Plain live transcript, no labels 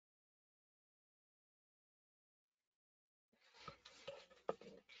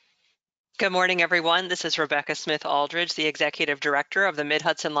Good morning, everyone. This is Rebecca Smith-Aldridge, the Executive Director of the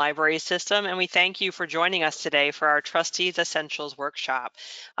Mid-Hudson Library System, and we thank you for joining us today for our Trustees Essentials Workshop.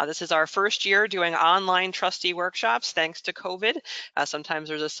 This is our first year doing online trustee workshops thanks to COVID. Sometimes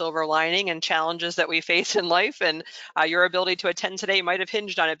there's a silver lining and challenges that we face in life, and your ability to attend today might have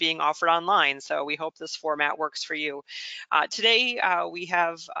hinged on it being offered online, so we hope this format works for you. Today, we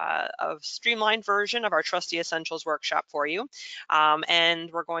have a streamlined version of our Trustee Essentials Workshop for you, and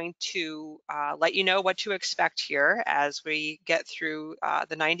we're going to let you know what to expect here as we get through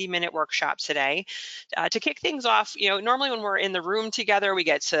the 90-minute workshop today. To kick things off, normally when we're in the room together, we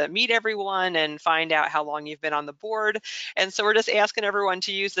get to meet everyone and find out how long you've been on the board. And so we're just asking everyone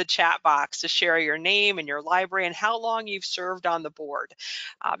to use the chat box to share your name and your library and how long you've served on the board.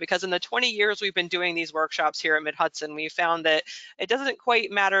 Because in the 20 years we've been doing these workshops here at Mid-Hudson, we found that it doesn't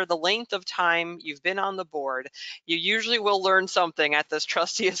quite matter the length of time you've been on the board. You usually will learn something at this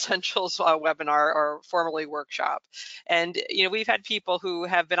Trustee Essentials webinar or formerly workshop. And we've had people who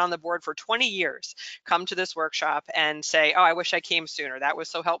have been on the board for 20 years come to this workshop and say, oh, I wish I came sooner. That was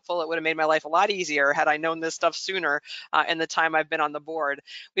so helpful. It would have made my life a lot easier had I known this stuff sooner in the time I've been on the board.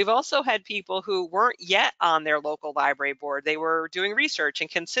 We've also had people who weren't yet on their local library board. They were doing research and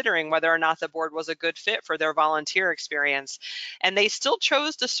considering whether or not the board was a good fit for their volunteer experience. And they still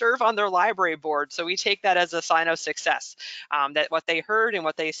chose to serve on their library board. So we take that as a sign of success, that what they heard and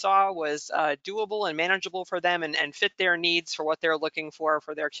what they saw was doable and manageable for them and fit their needs for what they're looking for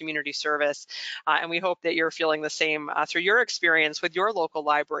their community service. And we hope that you're feeling the same through your experience with your local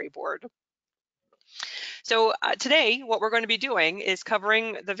library board. So today, what we're going to be doing is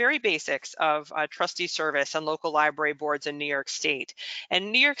covering the very basics of trustee service on local library boards in New York State.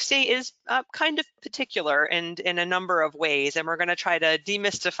 And New York State is kind of particular in a number of ways, and we're going to try to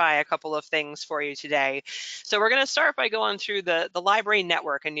demystify a couple of things for you today. So we're going to start by going through the library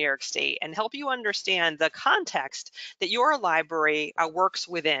network in New York State and help you understand the context that your library works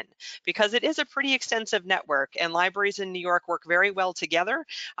within, because it is a pretty extensive network, and libraries in New York work very well together,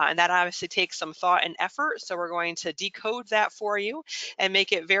 and that obviously takes some thought and effort. So we're going to decode that for you and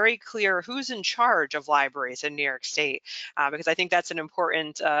make it very clear who's in charge of libraries in New York State, because I think that's an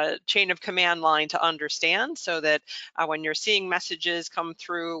important chain of command line to understand, so that when you're seeing messages come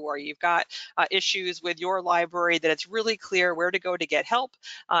through or you've got issues with your library, that it's really clear where to go to get help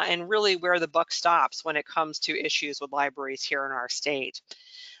and really where the buck stops when it comes to issues with libraries here in our state.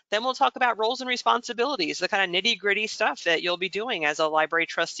 Then we'll talk about roles and responsibilities, the kind of nitty-gritty stuff that you'll be doing as a library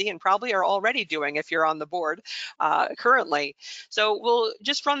trustee and probably are already doing if you're on the board currently. So we'll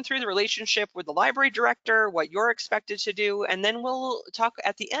just run through the relationship with the library director, what you're expected to do, and then we'll talk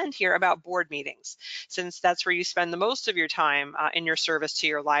at the end here about board meetings, since that's where you spend the most of your time in your service to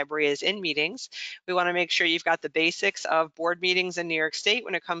your library is in meetings. We want to make sure you've got the basics of board meetings in New York State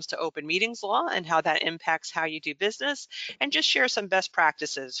when it comes to open meetings law and how that impacts how you do business, and just share some best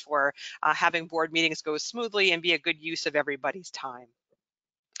practices for having board meetings go smoothly and be a good use of everybody's time.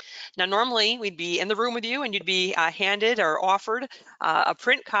 Now, normally we'd be in the room with you and you'd be handed or offered a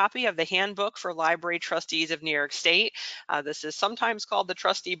print copy of the Handbook for Library Trustees of New York State. This is sometimes called the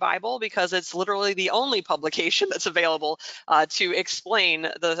Trustee Bible because it's literally the only publication that's available to explain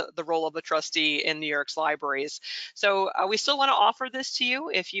the role of the trustee in New York's libraries. So we still want to offer this to you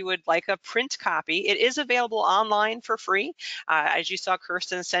if you would like a print copy. It is available online for free. As you saw,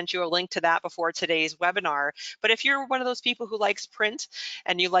 Kirsten sent you a link to that before today's webinar. But if you're one of those people who likes print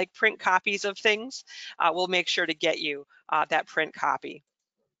and you like print copies of things, we'll make sure to get you that print copy.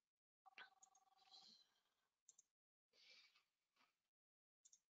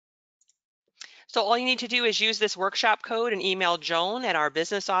 So all you need to do is use this workshop code and email Joan at our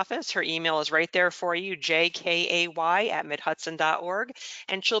business office. Her email is right there for you, jkay@midhudson.org,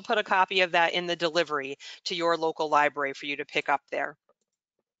 and she'll put a copy of that in the delivery to your local library for you to pick up there.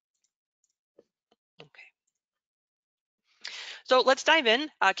 Okay. So let's dive in.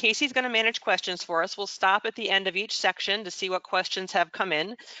 Casey's going to manage questions for us. We'll stop at the end of each section to see what questions have come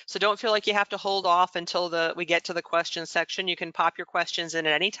in. So don't feel like you have to hold off until we get to the questions section. You can pop your questions in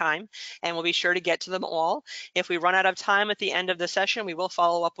at any time, and we'll be sure to get to them all. If we run out of time at the end of the session, we will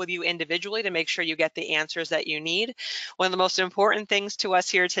follow up with you individually to make sure you get the answers that you need. One of the most important things to us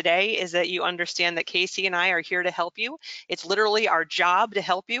here today is that you understand that Casey and I are here to help you. It's literally our job to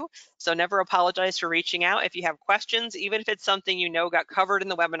help you. So never apologize for reaching out if you have questions, even if it's something you know got covered in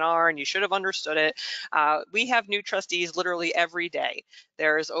the webinar and you should have understood it. We have new trustees literally every day.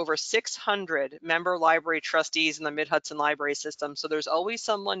 There's over 600 member library trustees in the Mid-Hudson Library System, so there's always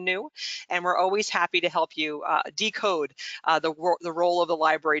someone new, and we're always happy to help you decode the role of the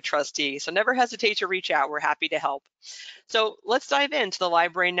library trustee. So never hesitate to reach out. We're happy to help. So let's dive into the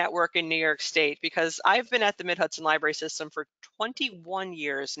library network in New York State, because I've been at the Mid-Hudson Library System for 21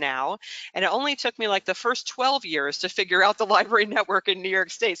 years now, and it only took me like the first 12 years to figure out the library network in New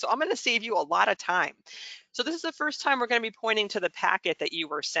York State. So I'm going to save you a lot of time. So this is the first time we're going to be pointing to the packet that you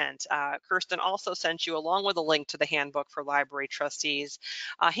were sent. Kirsten also sent you, along with a link to the handbook for library trustees,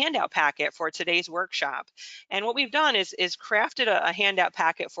 a handout packet for today's workshop. And what we've done is crafted a handout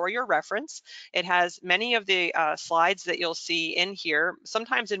packet for your reference. It has many of the slides that you'll see in here,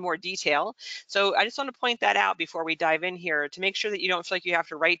 sometimes in more detail. So I just want to point that out before we dive in here to make sure that you don't feel like you have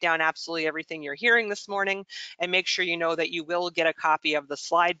to write down absolutely everything you're hearing this morning, and make sure you know that you will get a copy of the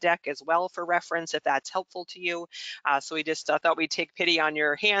slide deck as well for reference if that's helpful to you. So we just thought we'd take pity on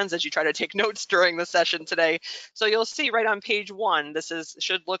your hands as you try to take notes during the session today. So you'll see right on page 1, this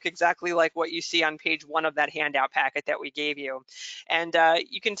should look exactly like what you see on page 1 of that handout packet that we gave you. And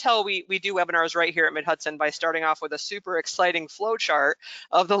you can tell we do webinars right here at Mid-Hudson by starting off with a super exciting flow chart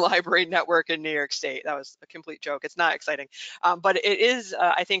of the library network in New York State. That was a complete joke. It's not exciting, but it is,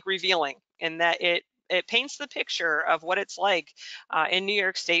 I think, revealing in that it paints the picture of what it's like in New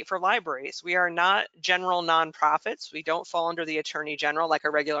York State for libraries. We are not general nonprofits. We don't fall under the Attorney General like a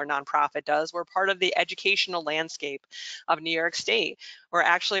regular nonprofit does. We're part of the educational landscape of New York State. We're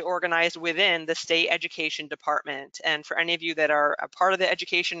actually organized within the state education department. And for any of you that are a part of the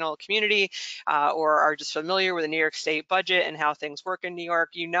educational community or are just familiar with the New York State budget and how things work in New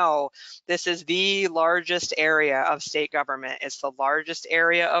York, you know this is the largest area of state government. It's the largest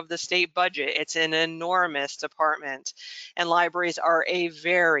area of the state budget. It's an enormous department, and libraries are a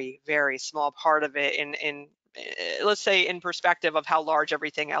very, very small part of it in let's say in perspective of how large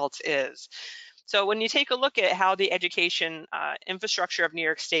everything else is. So when you take a look at how the education infrastructure of New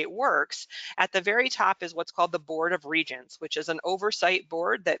York State works, at the very top is what's called the Board of Regents, which is an oversight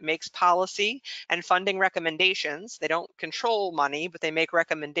board that makes policy and funding recommendations. They don't control money, but they make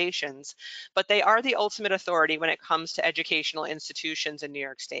recommendations. But they are the ultimate authority when it comes to educational institutions in New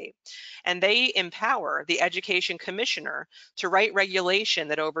York State. And they empower the Education Commissioner to write regulation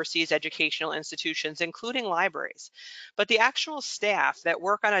that oversees educational institutions, including libraries. But the actual staff that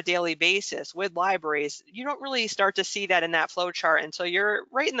work on a daily basis with libraries, you don't really start to see that in that flow chart until you're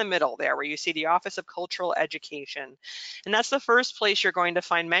right in the middle there, where you see the Office of Cultural Education. And that's the first place you're going to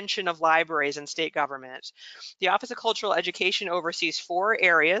find mention of libraries in state government. The Office of Cultural Education oversees 4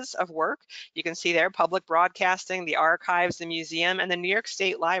 areas of work. You can see there: public broadcasting, the archives, the museum, and the New York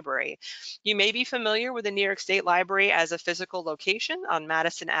State Library. You may be familiar with the New York State Library as a physical location on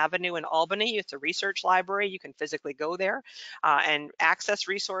Madison Avenue in Albany. It's a research library. You can physically go there and access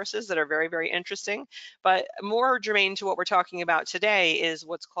resources that are very, very interesting. But more germane to what we're talking about today is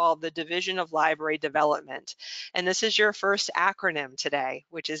what's called the Division of Library Development. And this is your first acronym today,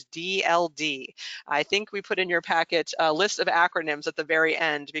 which is DLD. I think we put in your packet a list of acronyms at the very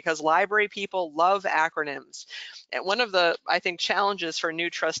end, because library people love acronyms. And one of the, I think, challenges for new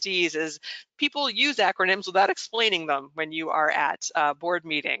trustees is people use acronyms without explaining them when you are at board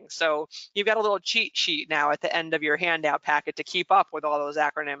meetings. So you've got a little cheat sheet now at the end of your handout packet to keep up with all those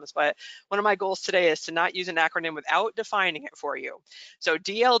acronyms. But one of my goals today is to not use an acronym without defining it for you. So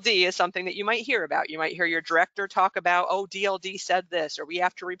DLD is something that you might hear about. You might hear your director talk about, oh, DLD said this, or we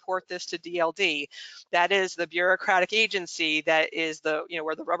have to report this to DLD. That is the bureaucratic agency that is the,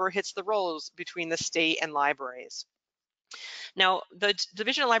 where the rubber hits the roads between the state and libraries. Now, the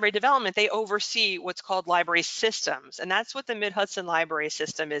Division of Library Development, they oversee what's called library systems, and that's what the Mid-Hudson Library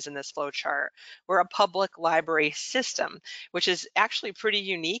System is in this flow chart. We're a public library system, which is actually pretty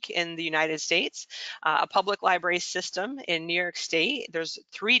unique in the United States. A public library system in New York State, there's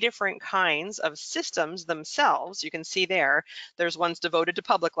 3 different kinds of systems themselves. You can see there, there's ones devoted to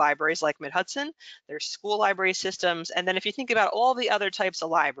public libraries like Mid-Hudson, there's school library systems, and then if you think about all the other types of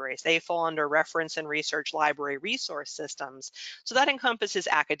libraries, they fall under reference and research library resource systems. So that encompasses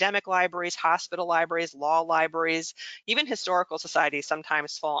academic libraries, hospital libraries, law libraries, even historical societies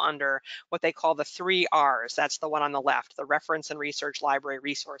sometimes fall under what they call the 3 R's. That's the one on the left, the reference and research library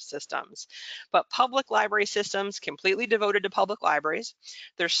resource systems. But public library systems, completely devoted to public libraries.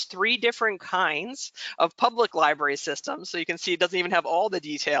 There's 3 different kinds of public library systems. So you can see it doesn't even have all the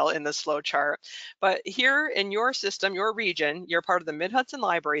detail in this flow chart. But here in your system, your region, you're part of the Mid-Hudson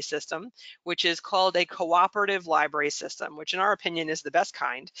Library System, which is called a cooperative library system, which which in our opinion is the best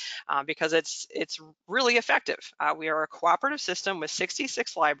kind, because it's really effective. We are a cooperative system with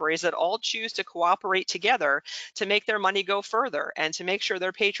 66 libraries that all choose to cooperate together to make their money go further and to make sure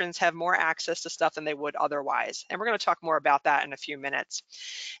their patrons have more access to stuff than they would otherwise. And we're going to talk more about that in a few minutes.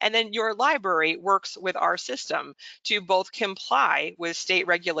 And then your library works with our system to both comply with state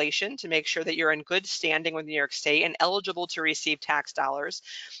regulation to make sure that you're in good standing with New York State and eligible to receive tax dollars,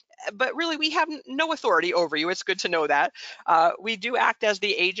 but really we have no authority over you. It's good to know that. We do act as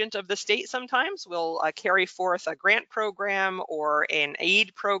the agent of the state sometimes. We'll carry forth a grant program or an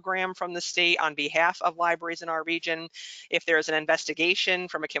aid program from the state on behalf of libraries in our region. If there's an investigation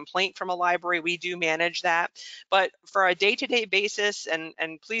from a complaint from a library, we do manage that. But for a day-to-day basis,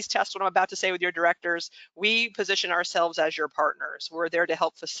 and please test what I'm about to say with your directors, we position ourselves as your partners. We're there to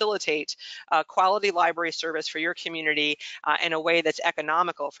help facilitate quality library service for your community in a way that's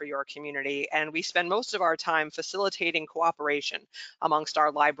economical for your community. And we spend most of our time facilitating cooperation amongst our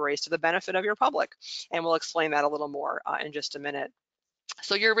libraries to the benefit of your public. And we'll explain that a little more in just a minute.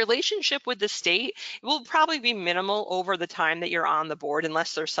 So your relationship with the state will probably be minimal over the time that you're on the board,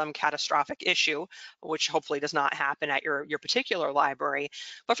 unless there's some catastrophic issue, which hopefully does not happen at your particular library.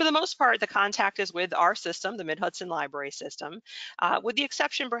 But for the most part, the contact is with our system, the Mid-Hudson Library System, with the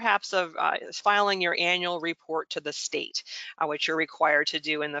exception perhaps of filing your annual report to the state, which you're required to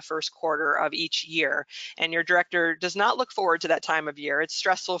do in the first quarter of each year. And your director does not look forward to that time of year. It's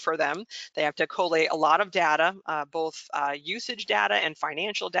stressful for them. They have to collate a lot of data, both usage data and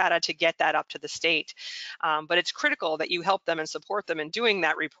financial data, to get that up to the state. But it's critical that you help them and support them in doing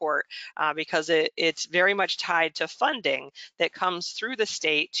that report, because it's very much tied to funding that comes through the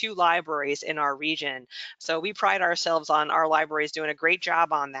state to libraries in our region. So we pride ourselves on our libraries doing a great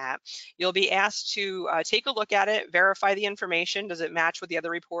job on that. You'll be asked to take a look at it, verify the information. Does it match with the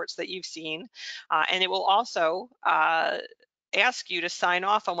other reports that you've seen? And it will also ask you to sign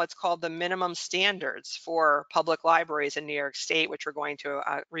off on what's called the minimum standards for public libraries in New York State, which we're going to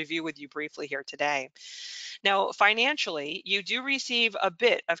review with you briefly here today. Now, financially, you do receive a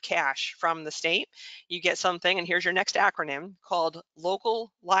bit of cash from the state. You get something, and here's your next acronym, called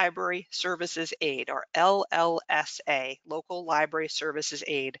Local Library Services Aid, or LLSA, Local Library Services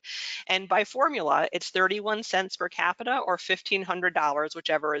Aid. And by formula, it's 31 cents per capita or $1,500,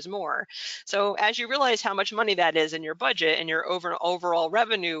 whichever is more. So as you realize how much money that is in your budget and your overall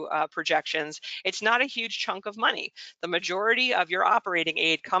revenue projections, it's not a huge chunk of money. The majority of your operating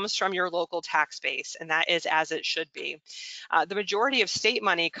aid comes from your local tax base, and that is as it should be. The majority of state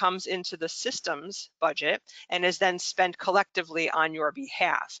money comes into the system's budget and is then spent collectively on your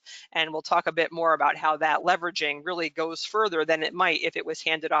behalf. And we'll talk a bit more about how that leveraging really goes further than it might if it was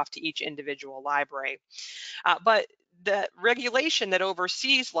handed off to each individual library. But the regulation that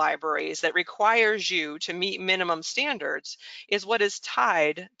oversees libraries that requires you to meet minimum standards is what is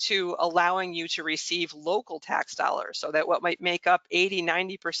tied to allowing you to receive local tax dollars, so that what might make up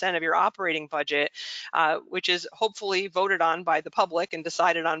 80–90% of your operating budget, which is hopefully voted on by the public and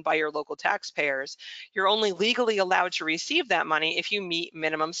decided on by your local taxpayers, you're only legally allowed to receive that money if you meet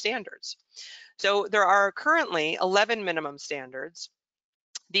minimum standards. So there are currently 11 minimum standards.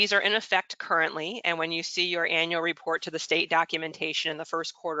 These are in effect currently, and when you see your annual report to the state documentation in the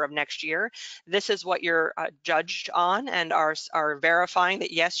first quarter of next year, this is what you're judged on and are verifying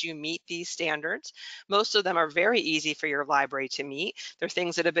that yes, you meet these standards. Most of them are very easy for your library to meet. They're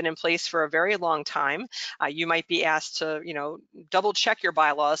things that have been in place for a very long time. You might be asked to, double check your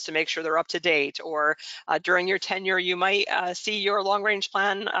bylaws to make sure they're up to date, or during your tenure, you might see your long-range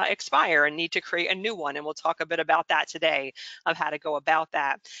plan expire and need to create a new one, and we'll talk a bit about that today, of how to go about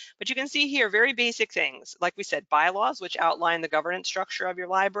that. But you can see here very basic things, like we said, bylaws, which outline the governance structure of your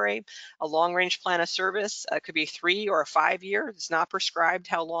library, a long-range plan of service, could be 3 or 5 year. It's not prescribed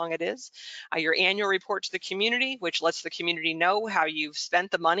how long it is. Your annual report to the community, which lets the community know how you've spent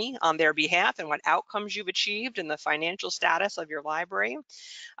the money on their behalf and what outcomes you've achieved and the financial status of your library.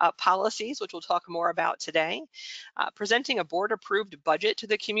 Policies, which we'll talk more about today. Presenting a board-approved budget to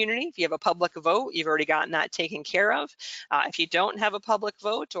the community. If you have a public vote, you've already gotten that taken care of. If you don't have a public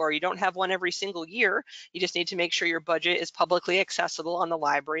vote, or you don't have one every single year, you just need to make sure your budget is publicly accessible on the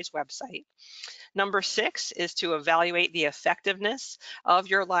library's website. Number 6 is to evaluate the effectiveness of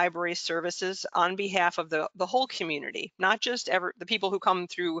your library services on behalf of the whole community, not just the people who come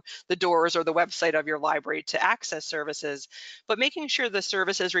through the doors or the website of your library to access services, but making sure the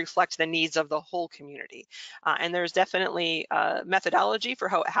services reflect the needs of the whole community. And there's definitely a methodology for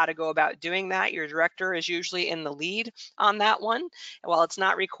how to go about doing that. Your director is usually in the lead on that one. And while it's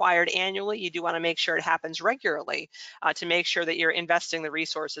not required annually, you do want to make sure it happens regularly to make sure that you're investing the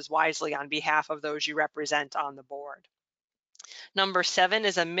resources wisely on behalf of those you represent on the board. Number 7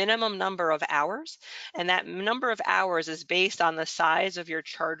 is a minimum number of hours, and that number of hours is based on the size of your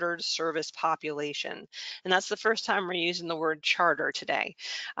chartered service population. And that's the first time we're using the word charter today.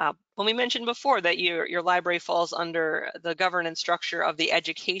 When we mentioned before that your library falls under the governance structure of the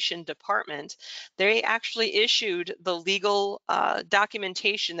education department, they actually issued the legal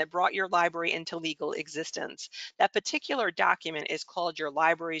documentation that brought your library into legal existence. That particular document is called your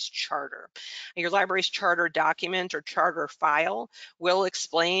library's charter. Your library's charter document or charter file will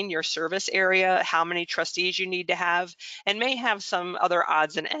explain your service area, how many trustees you need to have, and may have some other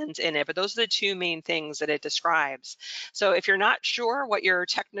odds and ends in it, but those are the two main things that it describes. So if you're not sure what your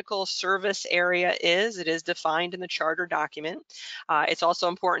technical service area is, it is defined in the charter document. It's also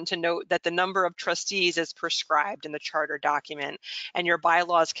important to note that the number of trustees is prescribed in the charter document, and your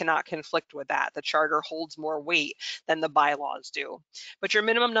bylaws cannot conflict with that. The charter holds more weight than the bylaws do. But your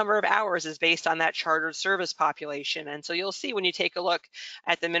minimum number of hours is based on that chartered service population. And so you'll see when you take a look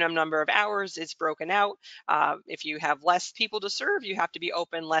at the minimum number of hours, it's broken out. If you have less people to serve, you have to be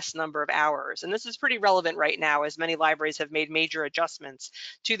open less number of hours. And this is pretty relevant right now, as many libraries have made major adjustments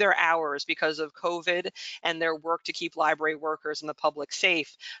to their hours because of COVID and their work to keep library workers and the public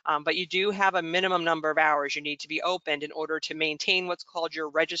safe. But you do have a minimum number of hours you need to be opened in order to maintain what's called your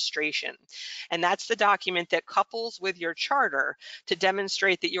registration. And that's the document that couples with your charter to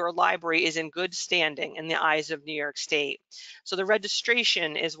demonstrate that your library is in good standing in the eyes of New York State. So the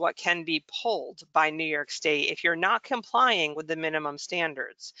registration is what can be pulled by New York State if you're not complying with the minimum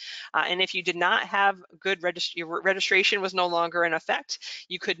standards. And if you did not have good your registration was no longer in effect,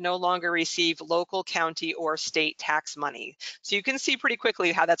 you could no longer receive local, county, or state tax money. So you can see pretty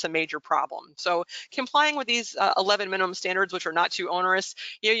quickly how that's a major problem. So complying with these 11 minimum standards, which are not too onerous,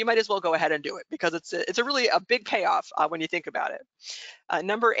 you might as well go ahead and do it, because it's a really a big payoff when you think about it.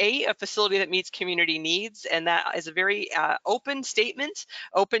 Number 8, a facility that meets community needs, and that is a very open statement,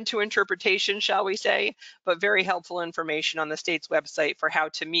 open to interpretation, shall we say, but very helpful information on the state's website for how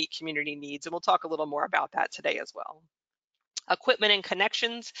to meet community needs, and we'll talk a little more about that today as well. Equipment and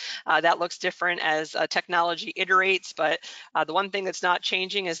connections, that looks different as technology iterates, but the one thing that's not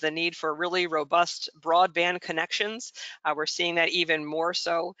changing is the need for really robust broadband connections. We're seeing that even more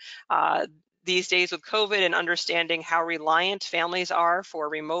so these days with COVID, and understanding how reliant families are for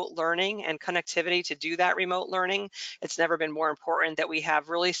remote learning and connectivity to do that remote learning. It's never been more important that we have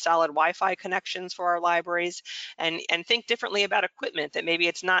really solid Wi-Fi connections for our libraries, and think differently about equipment, that maybe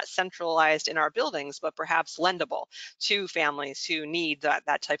it's not centralized in our buildings, but perhaps lendable to families who need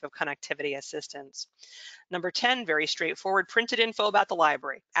that type of connectivity assistance. Number 10, very straightforward, printed info about the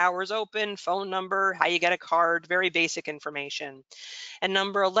library. Hours open, phone number, how you get a card, very basic information. And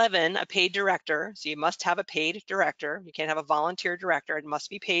number 11, a paid director. So you must have a paid director. You can't have a volunteer director. It must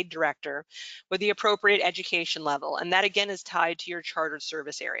be paid director with the appropriate education level. And that again is tied to your chartered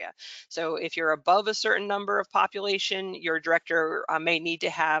service area. So if you're above a certain number of population, your director may need to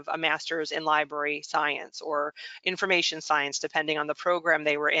have a master's in library science or information science, depending on the program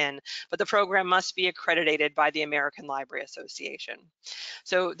they were in. But the program must be accredited by the American Library Association.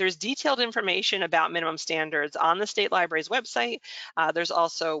 So there's detailed information about minimum standards on the State Library's website. There's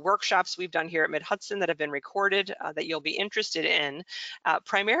also workshops we've done here at Mid-Hudson that have been recorded that you'll be interested in,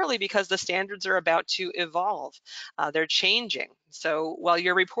 primarily because the standards are about to evolve. They're changing. So while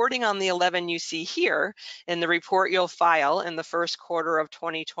you're reporting on the 11 you see here in the report you'll file in the first quarter of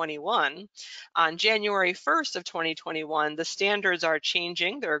 2021, on January 1st of 2021, the standards are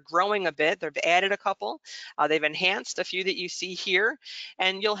changing. They're growing a bit. They've added a couple. They've enhanced a few that you see here,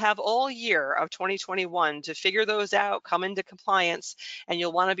 and you'll have all year of 2021 to figure those out, come into compliance, and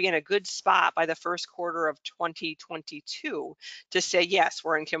you'll want to be in a good spot by the first quarter of 2022 to say, yes,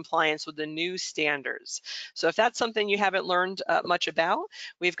 we're in compliance with the new standards. So if that's something you haven't learned much about,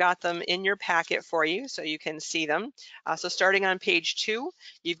 we've got them in your packet for you so you can see them. So starting on page 2,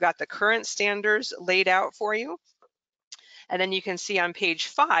 you've got the current standards laid out for you. And then you can see on page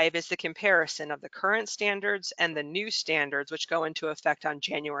 5 is the comparison of the current standards and the new standards, which go into effect on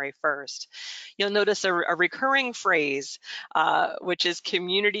January 1st. You'll notice a recurring phrase, which is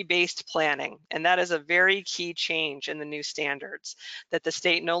community-based planning. And that is a very key change in the new standards, that the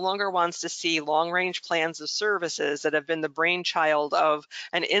state no longer wants to see long-range plans of services that have been the brainchild of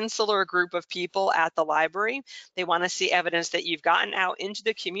an insular group of people at the library. They want to see evidence that you've gotten out into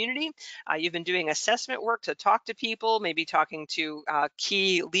the community, you've been doing assessment work to talk to people, maybe talk talking to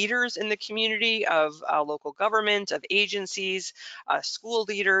key leaders in the community of local government, of agencies, school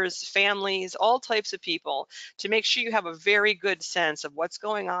leaders, families, all types of people, to make sure you have a very good sense of what's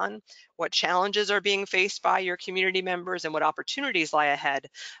going on, what challenges are being faced by your community members, and what opportunities lie ahead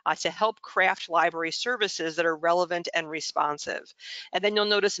to help craft library services that are relevant and responsive. And then you'll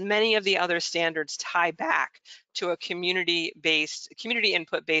notice many of the other standards tie back to a community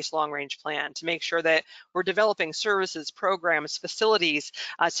input-based long-range plan to make sure that we're developing services, programs, facilities,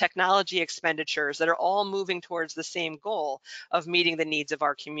 technology expenditures that are all moving towards the same goal of meeting the needs of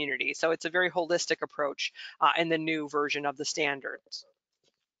our community. So it's a very holistic approach in the new version of the standards.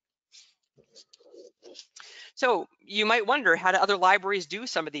 So you might wonder, how do other libraries do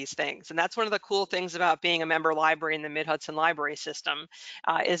some of these things? And that's one of the cool things about being a member library in the Mid-Hudson Library System,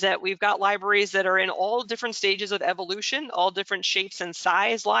 is that we've got libraries that are in all different stages of evolution, all different shapes and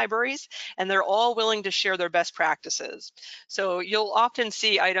size libraries, and they're all willing to share their best practices. So you'll often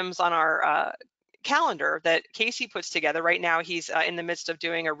see items on our calendar that Casey puts together. Right now, he's in the midst of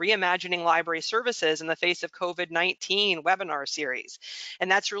doing a Reimagining Library Services in the Face of COVID-19 webinar series.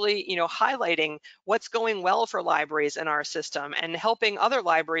 And that's really, highlighting what's going well for libraries in our system and helping other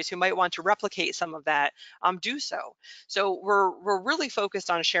libraries who might want to replicate some of that do so. So we're really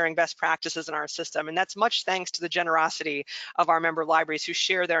focused on sharing best practices in our system, and that's much thanks to the generosity of our member libraries who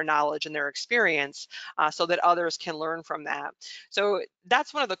share their knowledge and their experience so that others can learn from that. So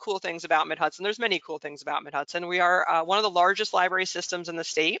that's one of the cool things about Mid-Hudson. There's many cool things about Mid-Hudson. We are one of the largest library systems in the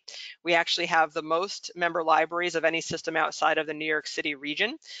state. We actually have the most member libraries of any system outside of the New York City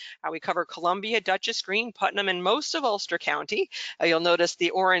region. We cover Columbia, Dutchess Green, Putnam, and most of Ulster County. You'll notice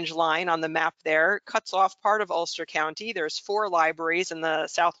the orange line on the map there cuts off part of Ulster County. There's 4 libraries in the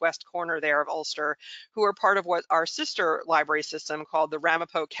southwest corner there of Ulster who are part of what our sister library system called the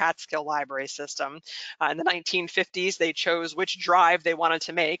Ramapo Catskill Library System. In the 1950s, they chose which drive they wanted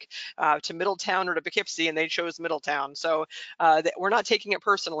to make to Middletown or to Poughkeepsie, and they chose Middletown. So we're not taking it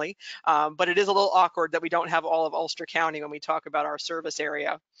personally, but it is a little awkward that we don't have all of Ulster County when we talk about our service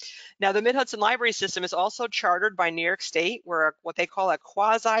area. Now, the Mid-Hudson Library System is also chartered by New York State. We're what they call a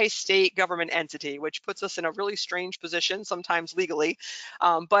quasi-state government entity, which puts us in a really strange position, sometimes legally.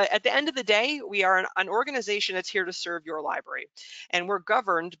 But at the end of the day, we are an organization that's here to serve your library. And we're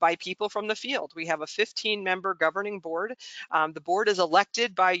governed by people from the field. We have a 15-member governing board. The board is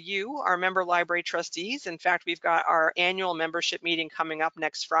elected by you, our member library trustees. In fact, we've got our annual membership meeting coming up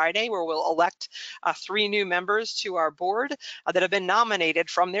next Friday, where we'll elect 3 new members to our board that have been nominated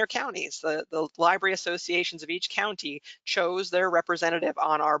from their counties. The library associations of each county chose their representative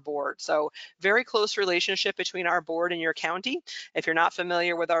on our board. So very close relationship between our board and your county. If you're not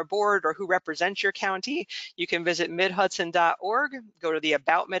familiar with our board or who represents your county, you can visit midhudson.org, go to the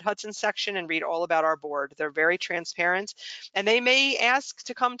About Mid-Hudson section and read all about our board. They're very transparent, and they may ask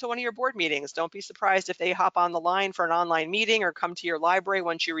to come to one of your board meetings. Don't be surprised if they hop on the line for an online meeting or come to your library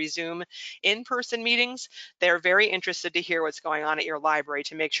once you resume in-person meetings. They're very interested to hear what's going on at your library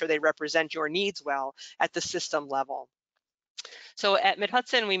to make sure they represent your needs well at the system level. So at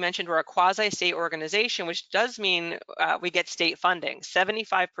Mid-Hudson, we mentioned we're a quasi-state organization, which does mean we get state funding.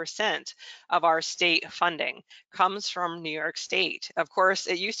 75% of our state funding comes from New York State. Of course,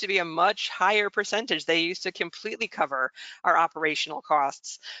 it used to be a much higher percentage. They used to completely cover our operational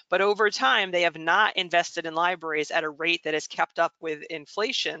costs. But over time, they have not invested in libraries at a rate that is kept up with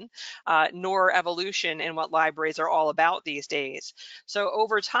inflation, nor evolution in what libraries are all about these days. So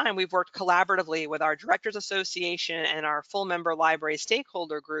over time, we've worked collaboratively with our Directors Association and our full member library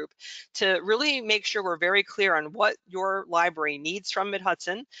stakeholder group to really make sure we're very clear on what your library needs from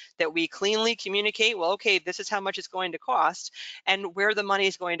Mid-Hudson, that we cleanly communicate, well, okay, this is how much it's going to cost, and where the money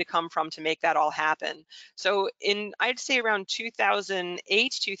is going to come from to make that all happen. So I'd say around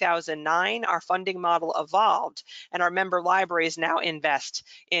 2008, 2009, our funding model evolved, and our member libraries now invest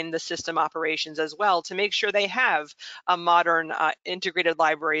in the system operations as well to make sure they have a modern integrated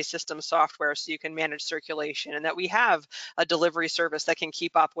library system software so you can manage circulation, and that we have a delivery service that can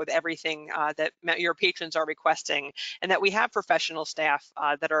keep up with everything that your patrons are requesting, and that we have professional staff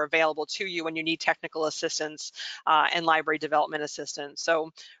that are available to you when you need technical assistance and library development assistance.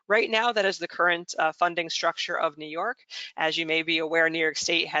 So right now, that is the current funding structure of New York. As you may be aware, New York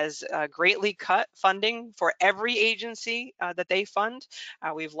State has greatly cut funding for every agency that they fund.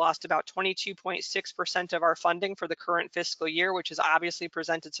 We've lost about 22.6% of our funding for the current fiscal year, which has obviously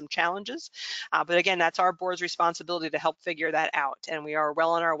presented some challenges. But again, that's our board's responsibility to help figure that that out. And we are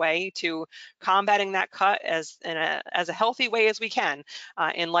well on our way to combating that cut as a healthy way as we can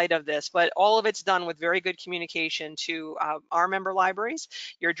in light of this. But all of it's done with very good communication to our member libraries.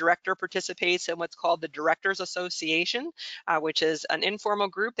 Your director participates in what's called the Directors Association, which is an informal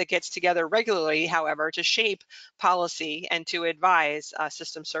group that gets together regularly, however, to shape policy and to advise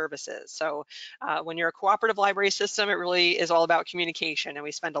system services. So when you're a cooperative library system, it really is all about communication, and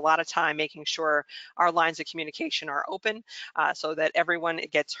we spend a lot of time making sure our lines of communication are open so that everyone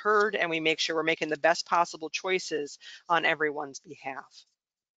gets heard, and we make sure we're making the best possible choices on everyone's behalf.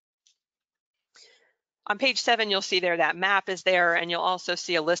 On page 7, you'll see there that map is there, and you'll also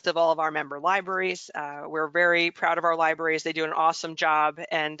see a list of all of our member libraries. We're very proud of our libraries. They do an awesome job,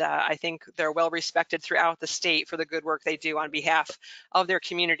 and I think they're well respected throughout the state for the good work they do on behalf of their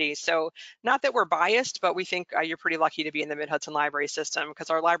communities. So not that we're biased, but we think you're pretty lucky to be in the Mid-Hudson Library System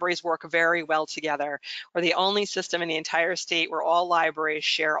because our libraries work very well together. We're the only system in the entire state where all libraries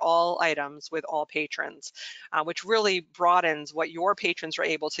share all items with all patrons, which really broadens what your patrons are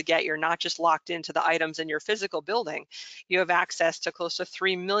able to get. You're not just locked into the items in your physical building. You have access to close to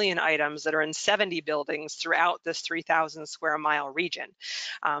 3 million items that are in 70 buildings throughout this 3,000 square mile region.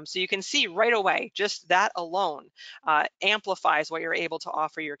 So you can see right away, just that alone amplifies what you're able to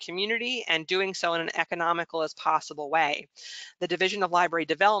offer your community, and doing so in an economical as possible way. The Division of Library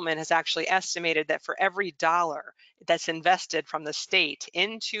Development has actually estimated that for every dollar that's invested from the state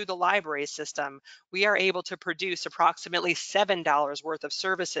into the library system, we are able to produce approximately $7 worth of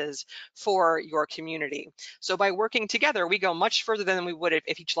services for your community. So by working together, we go much further than we would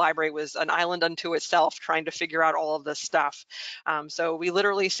if each library was an island unto itself trying to figure out all of this stuff. So we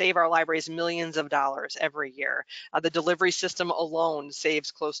literally save our libraries millions of dollars every year. The delivery system alone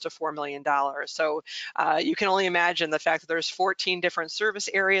saves close to $4 million. So you can only imagine the fact that there's 14 different service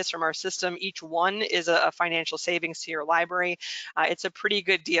areas from our system. Each one is a financial savings to your library. It's a pretty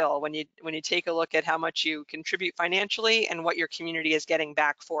good deal when you take a look at how much you contribute financially and what your community is getting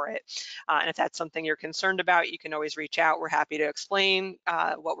back for it. And if that's something you're concerned about, you can always reach out. We're happy to explain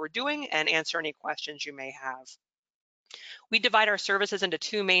what we're doing and answer any questions you may have. We divide our services into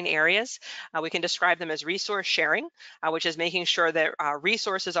 2 main areas. We can describe them as resource sharing, which is making sure that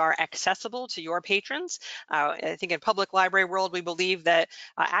resources are accessible to your patrons. I think in public library world, we believe that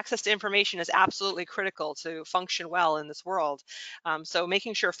access to information is absolutely critical to function well in this world. So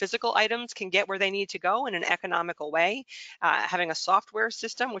making sure physical items can get where they need to go in an economical way, having a software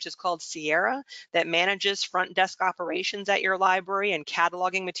system, which is called Sierra, that manages front desk operations at your library and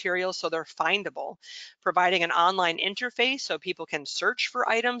cataloging materials so they're findable, providing an online interface so people can search for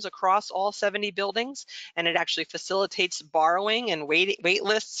items across all 70 buildings, and it actually facilitates borrowing and wait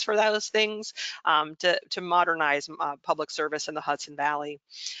lists for those things to modernize public service in the Hudson Valley.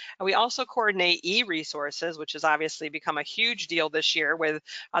 And we also coordinate e-resources, which has obviously become a huge deal this year with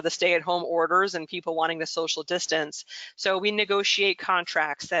the stay-at-home orders and people wanting to social distance. So we negotiate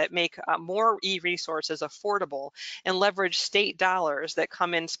contracts that make more e-resources affordable and leverage state dollars that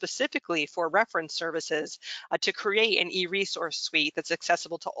come in specifically for reference services to create an e-resource suite that's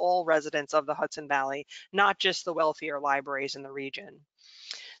accessible to all residents of the Hudson Valley, not just the wealthier libraries in the region.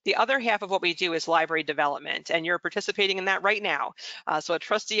 The other half of what we do is library development, and you're participating in that right now. So a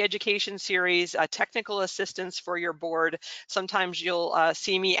trustee education series, technical assistance for your board. Sometimes you'll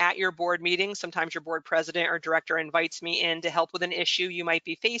see me at your board meetings. Sometimes your board president or director invites me in to help with an issue you might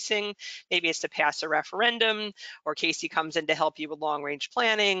be facing. Maybe it's to pass a referendum, or Casey comes in to help you with long-range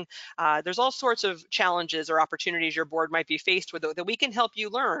planning. There's all sorts of challenges or opportunities your board might be faced with that we can help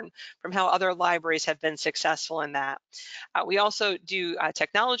you learn from how other libraries have been successful in that. We also do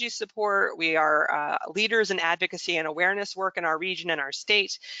technology support. We are leaders in advocacy and awareness work in our region and our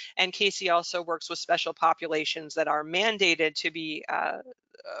state. And Casey also works with special populations that are mandated to be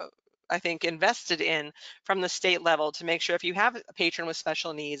I think, invested in from the state level to make sure if you have a patron with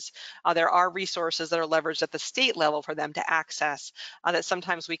special needs, there are resources that are leveraged at the state level for them to access that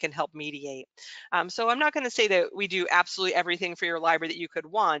sometimes we can help mediate. So I'm not going to say that we do absolutely everything for your library that you could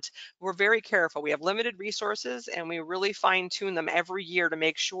want. We're very careful. We have limited resources, and we really fine tune them every year to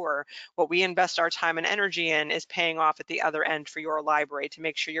make sure what we invest our time and energy in is paying off at the other end for your library, to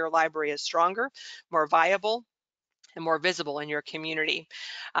make sure your library is stronger, more viable, and more visible in your community.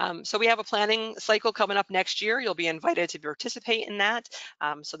 So we have a planning cycle coming up next year. You'll be invited to participate in that.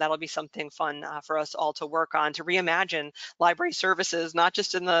 So that'll be something fun for us all to work on, to reimagine library services, not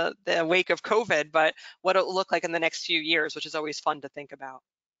just in the wake of COVID, but what it will look like in the next few years, which is always fun to think about.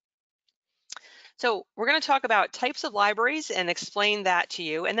 So we're going to talk about types of libraries and explain that to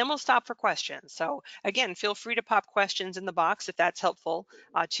you, and then we'll stop for questions. So again, feel free to pop questions in the box if that's helpful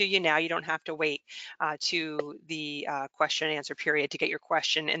to you now. You don't have to wait to the question and answer period to get your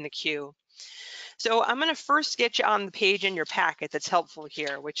question in the queue. So I'm going to first get you on the page in your packet that's helpful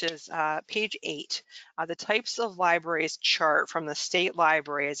here, which is page 8. The types of libraries chart from the state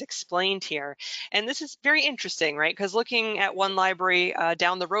library is explained here. And this is very interesting, right? Because looking at one library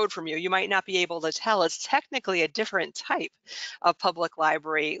down the road from you, you might not be able to tell it's technically a different type of public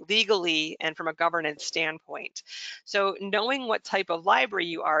library legally and from a governance standpoint. So knowing what type of library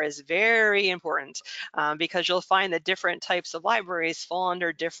you are is very important because you'll find that different types of libraries fall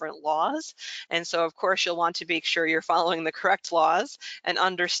under different laws. And so, of course, you'll want to make sure you're following the correct laws and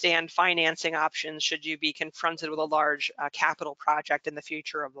understand financing options should you be confronted with a large capital project in the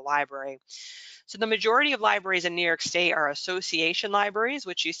future of the library. So the majority of libraries in New York State are association libraries,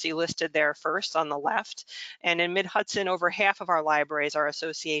 which you see listed there first on the left. And in Mid-Hudson, over half of our libraries are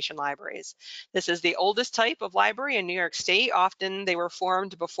association libraries. This is the oldest type of library in New York State. Often they were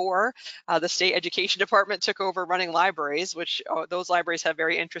formed before the state education department took over running libraries, which those libraries have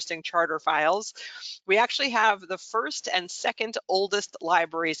very interesting charter files. We actually have the first and second oldest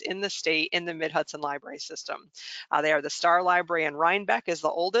libraries in the state in the Mid-Hudson library system. They are the Star Library in Rhinebeck is the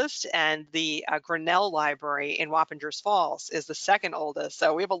oldest, and the Grinnell Library in Wappingers Falls is the second oldest.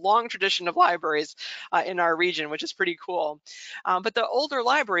 So we have a long tradition of libraries in our region, which is pretty cool. But the older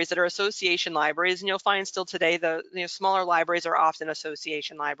libraries that are association libraries, and you'll find still today, the smaller libraries are often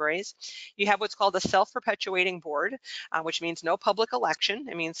association libraries. You have what's called a self-perpetuating board, which means no public election.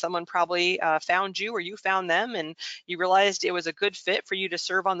 It means someone probably found you or you found them, and you realized it was a good fit for you to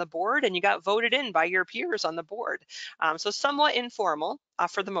serve on the board, and you got voted in by your peers on the board. So somewhat informal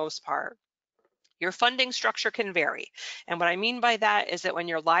for the most part. Your funding structure can vary. And what I mean by that is that when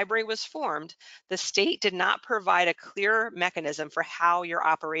your library was formed, the state did not provide a clear mechanism for how your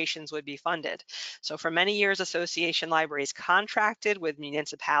operations would be funded. So for many years, association libraries contracted with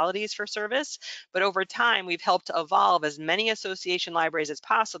municipalities for service, but over time, we've helped to evolve as many association libraries as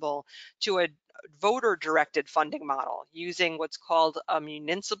possible to a voter-directed funding model using what's called a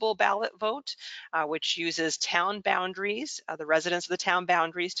municipal ballot vote, which uses town boundaries, the residents of the town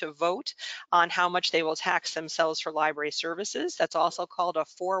boundaries to vote on how much they will tax themselves for library services. That's also called a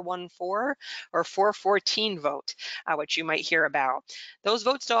 414 or 414 vote, which you might hear about. Those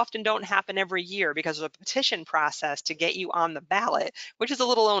votes often don't happen every year because of a petition process to get you on the ballot, which is a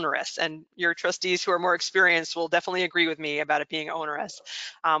little onerous. And your trustees who are more experienced will definitely agree with me about it being onerous.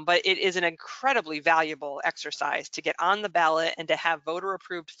 But it is an incredibly valuable exercise to get on the ballot and to have voter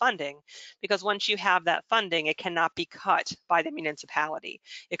approved funding, because once you have that funding, it cannot be cut by the municipality.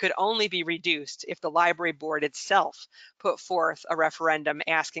 It could only be reduced if the library board itself put forth a referendum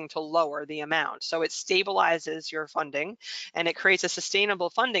asking to lower the amount. So it stabilizes your funding and it creates a sustainable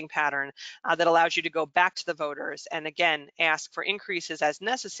funding pattern that allows you to go back to the voters and again ask for increases as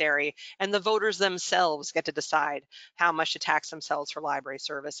necessary, and the voters themselves get to decide how much to tax themselves for library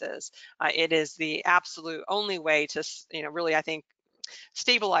services. It is the absolute only way to, really, I think,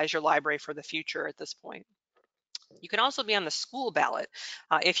 stabilize your library for the future at this point. You can also be on the school ballot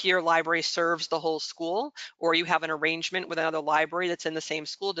if your library serves the whole school or you have an arrangement with another library that's in the same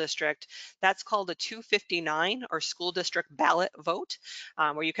school district. That's called a 259 or school district ballot vote,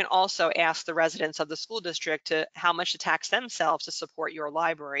 where you can also ask the residents of the school district to how much to tax themselves to support your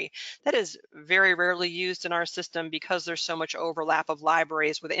library. That is very rarely used in our system because there's so much overlap of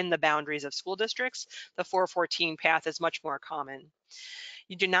libraries within the boundaries of school districts. The 414 path is much more common.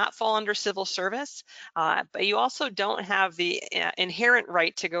 You do not fall under civil service, but you also don't have the inherent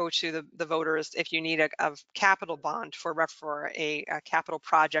right to go to the voters if you need a capital bond for a capital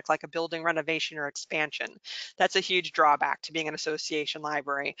project like a building renovation or expansion. That's a huge drawback to being an association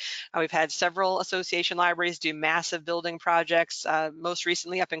library. We've had several association libraries do massive building projects, most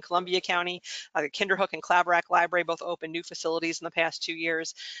recently up in Columbia County. The Kinderhook and Claverack Library both opened new facilities in the past 2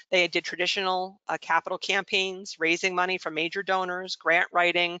 years. They did traditional capital campaigns, raising money from major donors, grant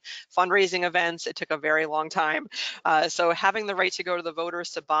writing, fundraising events. It took a very long time. So having the right to go to the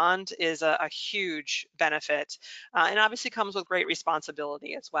voters to bond is a huge benefit, and obviously comes with great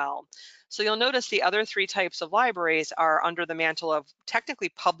responsibility as well. So you'll notice the other 3 types of libraries are under the mantle of technically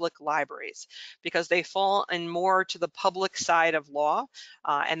public libraries because they fall in more to the public side of law,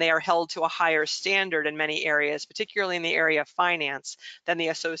 and they are held to a higher standard in many areas, particularly in the area of finance, than the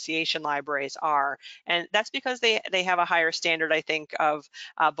association libraries are. And that's because they have a higher standard, I think, of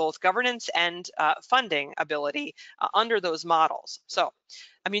both governance and funding ability under those models. So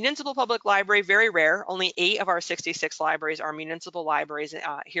A municipal public library, very rare. Only 8 of our 66 libraries are municipal libraries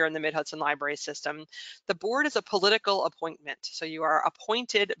here in the Mid-Hudson Library System. The board is a political appointment, so you are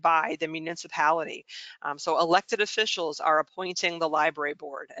appointed by the municipality. So elected officials are appointing the library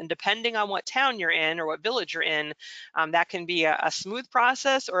board, and depending on what town you're in or what village you're in, that can be a smooth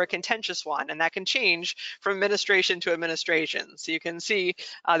process or a contentious one, and that can change from administration to administration. So you can see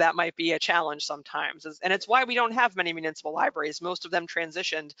that might be a challenge sometimes, and it's why we don't have many municipal libraries. Most of them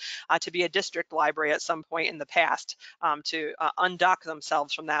transitioned to be a district library at some point in the past to undock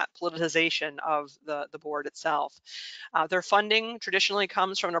themselves from that politicization of the board itself. Their funding traditionally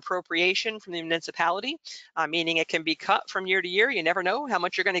comes from an appropriation from the municipality, meaning it can be cut from year to year. You never know how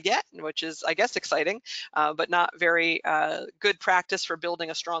much you're going to get, which is, I guess, exciting, but not very good practice for building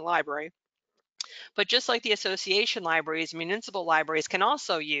a strong library. But just like the association libraries, municipal libraries can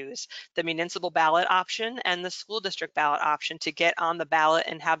also use the municipal ballot option and the school district ballot option to get on the ballot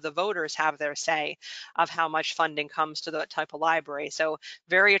and have the voters have their say of how much funding comes to that type of library. So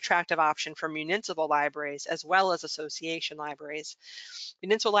very attractive option for municipal libraries as well as association libraries.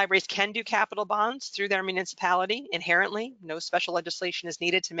 Municipal libraries can do capital bonds through their municipality inherently. No special legislation is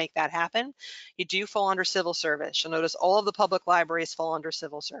needed to make that happen. You do fall under civil service. You'll notice all of the public libraries fall under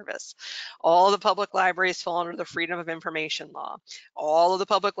civil service. All the public libraries fall under the Freedom of Information Law. All of the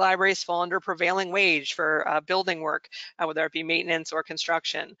public libraries fall under prevailing wage for building work, whether it be maintenance or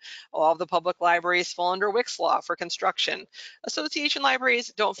construction. All of the public libraries fall under Wick's Law for construction. Association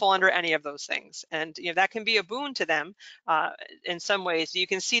libraries don't fall under any of those things, and that can be a boon to them in some ways. You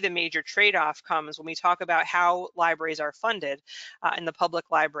can see the major trade-off comes when we talk about how libraries are funded in the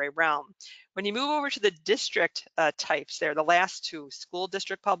public library realm. When you move over to the district types there, the last two, school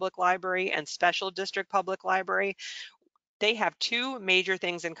district public library and special district public library, they have two major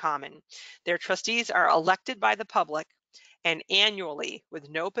things in common. Their trustees are elected by the public, and annually, with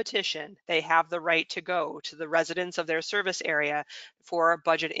no petition, they have the right to go to the residents of their service area for a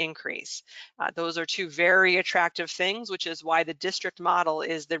budget increase. Those are two very attractive things, which is why the district model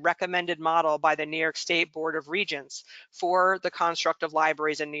is the recommended model by the New York State Board of Regents for the construct of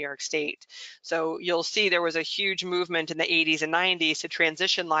libraries in New York State. So you'll see there was a huge movement in the 80s and 90s to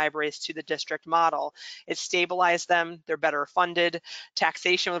transition libraries to the district model. It stabilized them, they're better funded.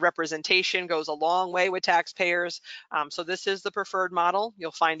 Taxation with representation goes a long way with taxpayers. So this is the preferred model.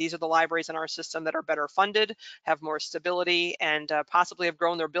 You'll find these are the libraries in our system that are better funded, have more stability, and possibly have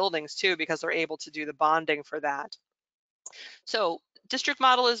grown their buildings too because they're able to do the bonding for that. So district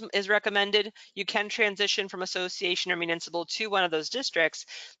model is recommended. You can transition from association or municipal to one of those districts.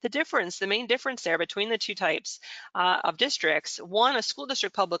 The main difference there between the two types of districts, one, a school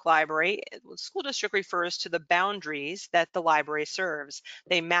district public library, school district refers to the boundaries that the library serves.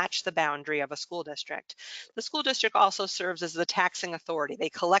 They match the boundary of a school district. The school district also serves as the taxing authority. They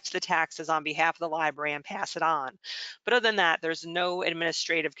collect the taxes on behalf of the library and pass it on. But other than that, there's no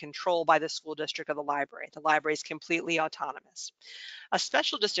administrative control by the school district of the library. The library is completely autonomous. A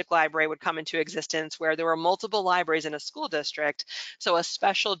special district library would come into existence where there were multiple libraries in a school district, so a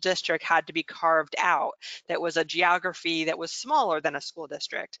special district had to be carved out that was a geography that was smaller than a school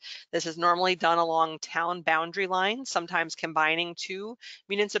district. This is normally done along town boundary lines, sometimes combining two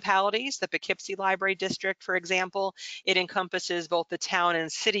municipalities. The Poughkeepsie Library District, for example, it encompasses both the town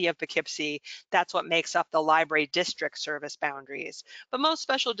and city of Poughkeepsie. That's what makes up the library district service boundaries. But most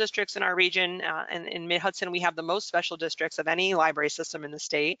special districts in our region, and in Mid-Hudson, we have the most special districts of any library system in the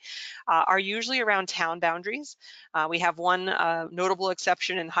state, are usually around town boundaries. We have one notable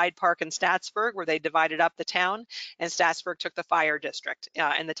exception in Hyde Park and Statsburg, where they divided up the town, and Statsburg took the fire district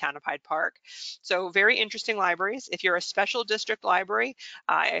in the town of Hyde Park. So very interesting libraries. If you're a special district library,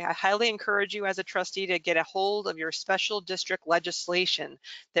 I highly encourage you as a trustee to get a hold of your special district legislation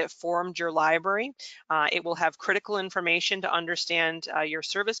that formed your library. It will have critical information to understand your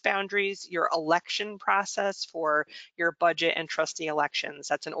service boundaries, your election process for your budget and trustee elections.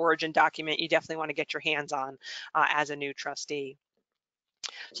 That's an origin document you definitely want to get your hands on as a new trustee.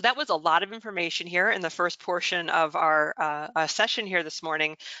 So that was a lot of information here in the first portion of our session here this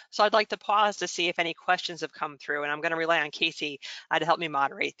morning. So I'd like to pause to see if any questions have come through, and I'm going to rely on Casey to help me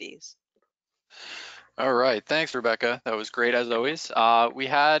moderate these. All right, thanks, Rebecca. That was great as always. We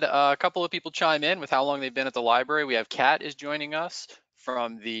had a couple of people chime in with how long they've been at the library. We have Kat is joining us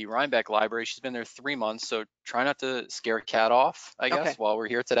from the Rhinebeck Library. She's been there 3 months, so try not to scare Kat off, I guess, Okay, while we're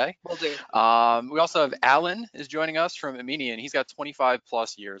here today. will do. We also have Alan is joining us from Armenia, and he's got 25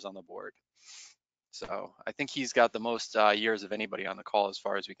 plus years on the board. So I think he's got the most years of anybody on the call as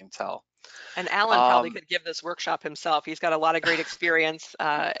far as we can tell. And Alan probably Um, could give this workshop himself. He's got a lot of great experience.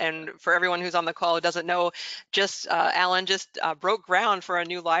 And for everyone who's on the call who doesn't know, Alan just broke ground for a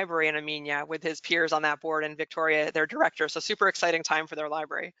new library in Armenia with his peers on that board and Victoria, their director. So super exciting time for their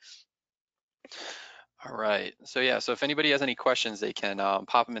library. all right. So yeah, so if anybody has any questions, they can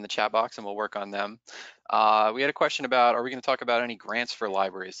pop them in the chat box and we'll work on them. We had a question about, are we going to talk about any grants for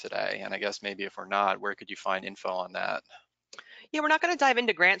libraries today? And I guess maybe if we're not, where could you find info on that? Yeah, we're not going to dive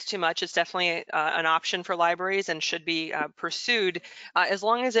into grants too much. It's definitely an option for libraries and should be pursued as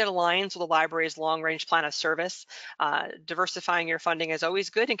long as it aligns with the library's long-range plan of service. Diversifying your funding is always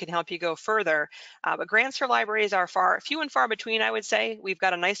good and can help you go further. But grants for libraries are few and far between, I would say. We've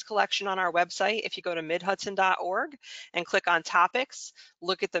got a nice collection on our website. If you go to midhudson.org and click on topics,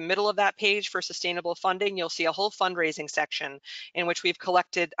 look at the middle of that page for sustainable funding, you'll see a whole fundraising section in which we've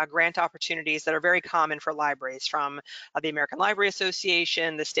collected grant opportunities that are very common for libraries, from the American Library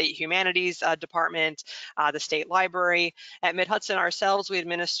Association, the State Humanities Department, the State Library. At Mid-Hudson ourselves, we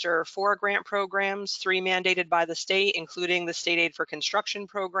administer 4 grant programs, 3 mandated by the state, including the State Aid for Construction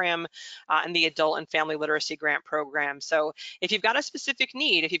program and the Adult and Family Literacy Grant program. So if you've got a specific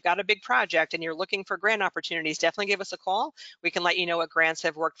need, if you've got a big project and you're looking for grant opportunities, definitely give us a call. We can let you know what grants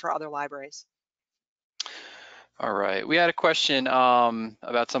have worked for other libraries. All right. We had a question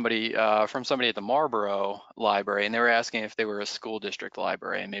about somebody from somebody at the Marlboro Library, and they were asking if they were a school district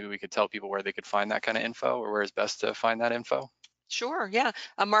library, and maybe we could tell people where they could find that kind of info, or where it's best to find that info. Sure, yeah.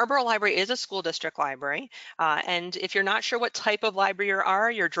 A Marlboro Library is a school district library. And if you're not sure what type of library you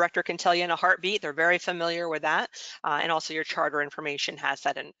are, your director can tell you in a heartbeat. They're very familiar with that. And also your charter information has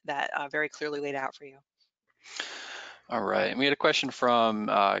that very clearly laid out for you. All right. And we had a question from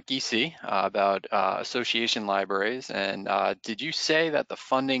Geesey about association libraries. And did you say that the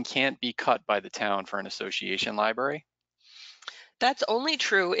funding can't be cut by the town for an association library? That's only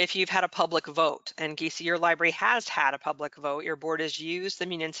true if you've had a public vote. And Geesey, your library has had a public vote. Your board has used the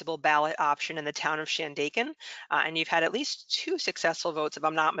municipal ballot option in the town of Shandaken, and you've had at least 2 successful votes, if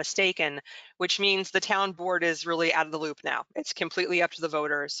I'm not mistaken, which means the town board is really out of the loop now. It's completely up to the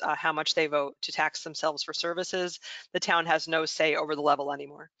voters how much they vote to tax themselves for services. The town has no say over the level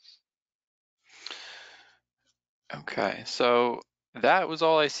anymore. Okay. So that was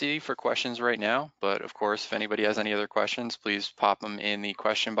all I see for questions right now. But of course, if anybody has any other questions, please pop them in the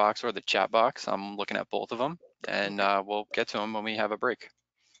question box or the chat box. I'm looking at both of them, and Okay, we'll get to them when we have a break.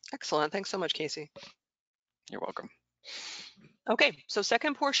 excellent. Thanks so much, Casey. You're welcome. Okay, so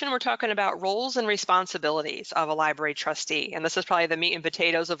second portion, we're talking about roles and responsibilities of a library trustee. And this is probably the meat and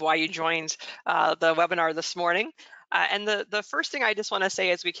potatoes of why you joined the webinar this morning. And the first thing I just want to say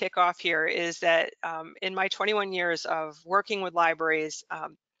as we kick off here is that in my 21 years of working with libraries,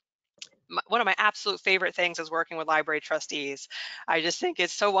 one of my absolute favorite things is working with library trustees. I just think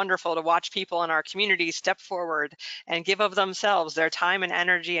it's so wonderful to watch people in our community step forward and give of themselves, their time and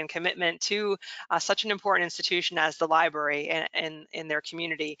energy and commitment to such an important institution as the library in their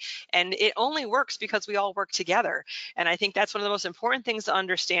community. And it only works because we all work together. And I think that's one of the most important things to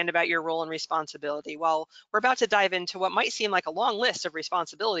understand about your role and responsibility. While we're about to dive into what might seem like a long list of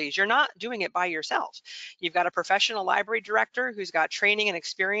responsibilities, you're not doing it by yourself. You've got a professional library director who's got training and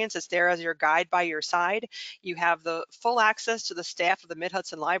experience that's there as your guide by your side. You have the full access to the staff of the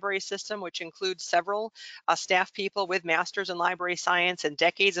Mid-Hudson Library System, which includes several staff people with masters in library science and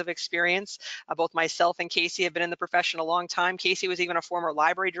decades of experience. Both myself and Casey have been in the profession a long time. Casey was even a former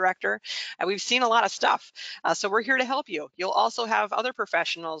library director. We've seen a lot of stuff. So we're here to help you. You'll also have other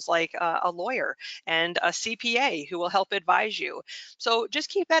professionals like a lawyer and a CPA who will help advise you. So just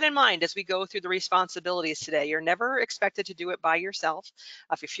keep that in mind as we go through the responsibilities today. You're never expected to do it by yourself.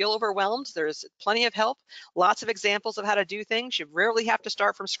 If you feel overwhelmed, there's plenty of help, lots of examples of how to do things. You rarely have to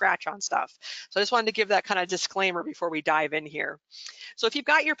start from scratch on stuff. So I just wanted to give that kind of disclaimer before we dive in here. So if you've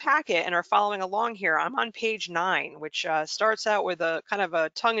got your packet and are following along here, I'm on page 9, which starts out with a kind of a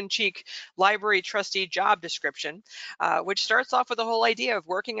tongue-in-cheek library trustee job description, which starts off with the whole idea of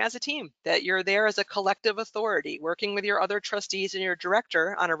working as a team, that you're there as a collective authority, working with your other trustees and your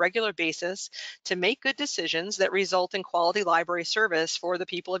director on a regular basis to make good decisions that result in quality library service for the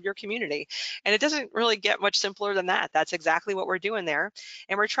people of your community. And it doesn't really get much simpler than that. That's exactly what we're doing there.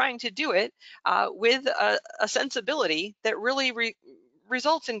 And we're trying to do it with a sensibility that really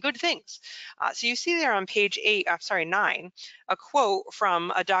results in good things. So you see there on page 9, a quote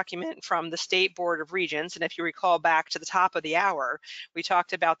from a document from the State Board of Regents. And if you recall back to the top of the hour, we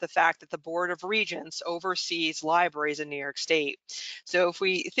talked about the fact that the Board of Regents oversees libraries in New York State. So if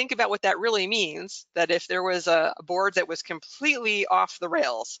we think about what that really means, that if there was a board that was completely off the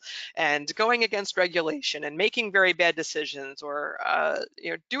rails and going against regulation and making very bad decisions, or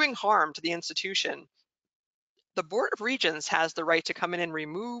doing harm to the institution, the Board of Regents has the right to come in and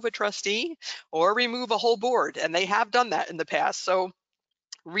remove a trustee or remove a whole board, and they have done that in the past. So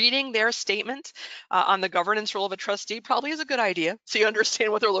reading their statement on the governance role of a trustee probably is a good idea, so you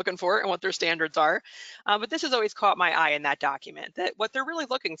understand what they're looking for and what their standards are. But this has always caught my eye in that document, that what they're really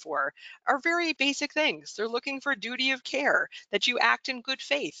looking for are very basic things. They're looking for duty of care, that you act in good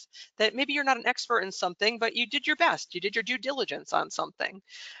faith, that maybe you're not an expert in something, but you did your best, you did your due diligence on something,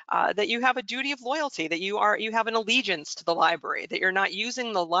 that you have a duty of loyalty, that you have an allegiance to the library, that you're not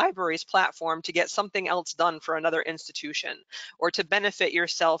using the library's platform to get something else done for another institution or to benefit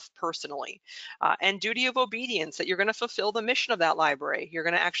yourself personally, and duty of obedience, that you're going to fulfill the mission of that library. You're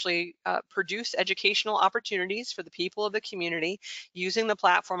going to actually produce educational opportunities for the people of the community using the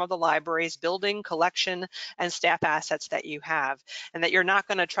platform of the library's building, collection, and staff assets that you have, and that you're not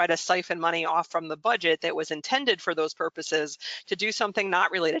going to try to siphon money off from the budget that was intended for those purposes to do something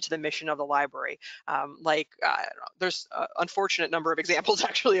not related to the mission of the library. There's an unfortunate number of examples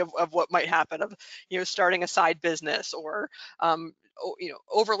actually of what might happen, of starting a side business, or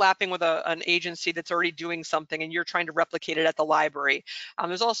overlapping with an agency that's already doing something and you're trying to replicate it at the library.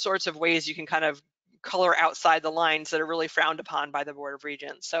 There's all sorts of ways you can kind of color outside the lines that are really frowned upon by the Board of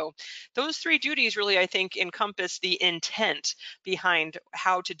Regents. So those three duties really, I think, encompass the intent behind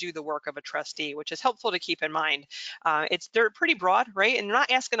how to do the work of a trustee, which is helpful to keep in mind. They're pretty broad, right? And they're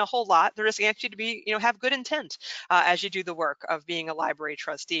not asking a whole lot. They're just asking you to be, have good intent as you do the work of being a library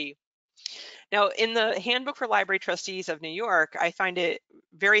trustee. Now, in the Handbook for Library Trustees of New York, I find it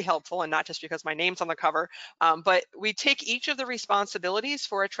very helpful, and not just because my name's on the cover, but we take each of the responsibilities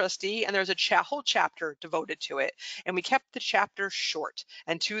for a trustee, and there's a whole chapter devoted to it. And we kept the chapter short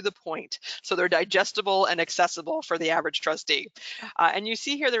and to the point, so they're digestible and accessible for the average trustee. And you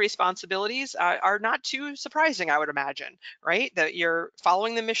see here the responsibilities are not too surprising, I would imagine, right? That you're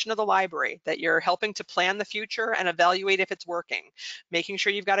following the mission of the library, that you're helping to plan the future and evaluate if it's working, making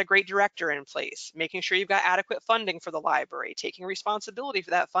sure you've got a great director in place, making sure you've got adequate funding for the library, taking responsibility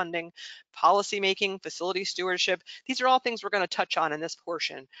for that funding, policy making, facility stewardship. These are all things we're going to touch on in this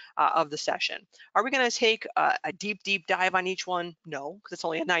portion of the session. Are we going to take a deep dive on each one? No, because it's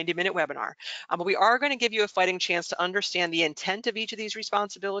only a 90-minute webinar. But we are going to give you a fighting chance to understand the intent of each of these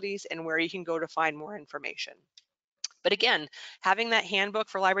responsibilities and where you can go to find more information. But again, having that handbook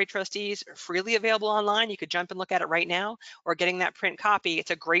for library trustees freely available online, you could jump and look at it right now, or getting that print copy,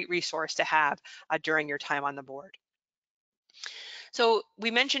 it's a great resource to have during your time on the board. So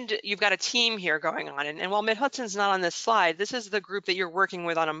we mentioned you've got a team here going on, and while Mid-Hudson's not on this slide, this is the group that you're working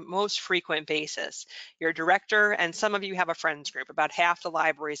with on a most frequent basis. Your director, and some of you have a friends group. About half the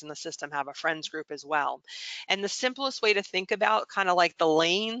libraries in the system have a friends group as well. And the simplest way to think about kind of like the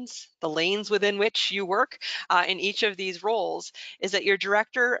lanes within which you work in each of these roles is that your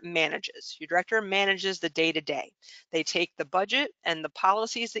director manages. Your director manages the day-to-day. They take the budget and the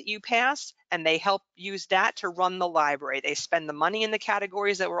policies that you pass, and they help use that to run the library. They spend the money in the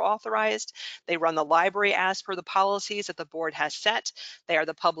categories that were authorized. They run the library as per the policies that the board has set. They are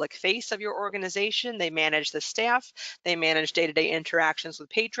the public face of your organization. They manage the staff. They manage day-to-day interactions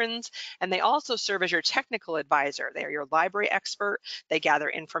with patrons. And they also serve as your technical advisor. They are your library expert. They gather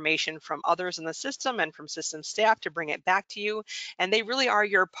information from others in the system and from system staff to bring it back to you. And they really are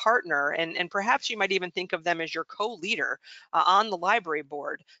your partner. And perhaps you might even think of them as your co-leader on the library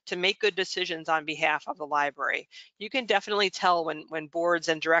board to make good decisions on behalf of the library. You can definitely tell when boards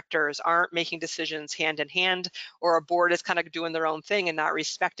and directors aren't making decisions hand in hand, or a board is kind of doing their own thing and not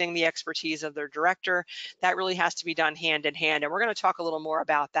respecting the expertise of their director. That really has to be done hand in hand, and we're going to talk a little more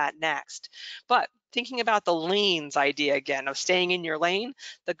about that next. But thinking about the lanes idea again, of staying in your lane,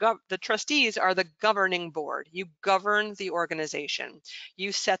 the trustees are the governing board. You govern the organization.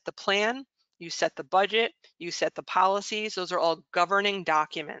 You set the plan, you set the budget, you set the policies. Those are all governing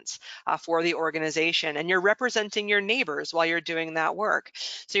documents for the organization, and you're representing your neighbors while you're doing that work.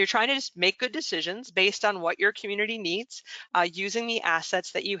 So you're trying to just make good decisions based on what your community needs, using the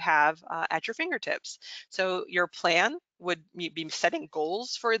assets that you have at your fingertips. So your plan would be setting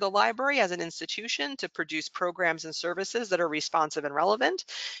goals for the library as an institution to produce programs and services that are responsive and relevant.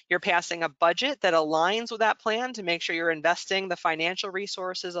 You're passing a budget that aligns with that plan to make sure you're investing the financial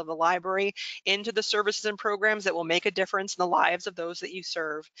resources of the library into the services and programs that will make a difference in the lives of those that you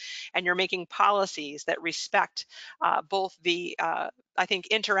serve. And you're making policies that respect both the I think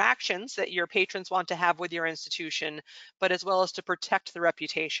interactions that your patrons want to have with your institution, but as well as to protect the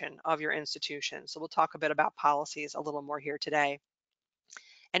reputation of your institution. So we'll talk a bit about policies a little more here today.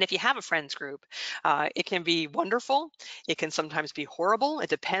 And if you have a friends group, it can be wonderful. It can sometimes be horrible. It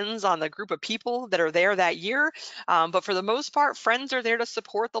depends on the group of people that are there that year. But for the most part, friends are there to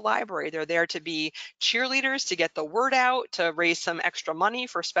support the library. They're there to be cheerleaders, to get the word out, to raise some extra money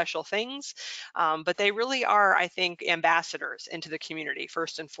for special things. But they really are, I think, ambassadors into the community,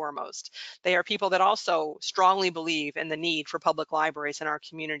 first and foremost. They are people that also strongly believe in the need for public libraries in our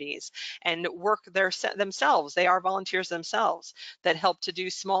communities and work themselves. They are volunteers themselves that help to do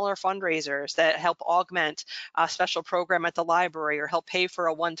smaller fundraisers, that help augment a special program at the library or help pay for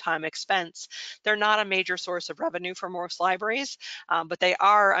a one-time expense. They're not a major source of revenue for most libraries, but they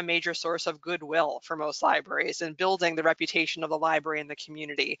are a major source of goodwill for most libraries and building the reputation of the library in the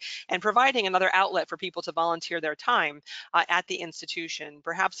community and providing another outlet for people to volunteer their time at the institution.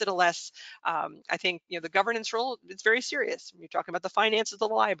 Perhaps at a less, I think, the governance role, it's very serious. You're talking about the finances of the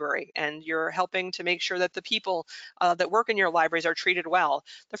library and you're helping to make sure that the people that work in your libraries are treated well.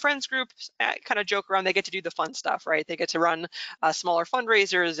 The friends groups kind of joke around, they get to do the fun stuff, right? They get to run smaller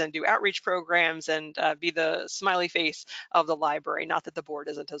fundraisers and do outreach programs and be the smiley face of the library. Not that the board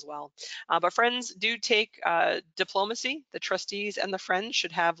isn't as well. But friends do take diplomacy. The trustees and the friends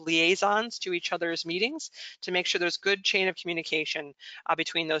should have liaisons to each other's meetings to make sure there's good chain of communication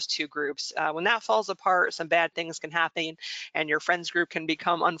between those two groups. When that falls apart, some bad things can happen and your friends group can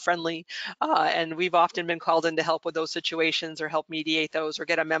become unfriendly. And we've often been called in to help with those situations or help mediate those or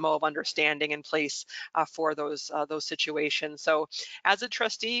get a memo of understanding in place for those situations. So as a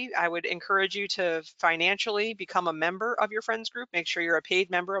trustee, I would encourage you to financially become a member of your friends group. Make sure you're a paid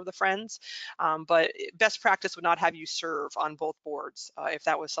member of the friends. But best practice would not have you serve on both boards. If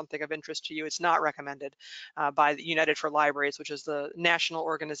that was something of interest to you, it's not recommended by the United for Libraries, which is the national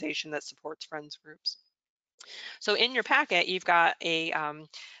organization that supports friends groups. So in your packet, you've got a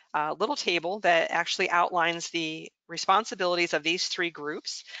little table that actually outlines the responsibilities of these three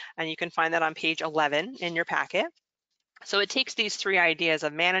groups, and you can find that on page 11 in your packet. So it takes these three ideas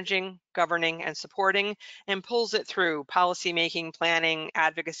of managing, governing, and supporting and pulls it through policymaking, planning,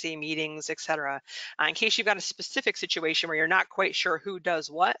 advocacy, meetings, etc. In case you've got a specific situation where you're not quite sure who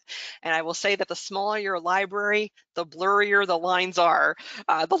does what, and I will say that the smaller your library, the blurrier the lines are.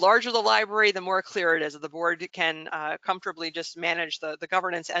 The larger the library, the more clear it is. The board can comfortably just manage the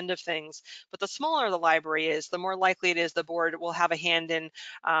governance end of things. But the smaller the library is, the more likely it is the board will have a hand in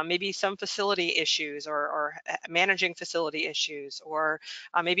maybe some facility issues or managing facility issues, or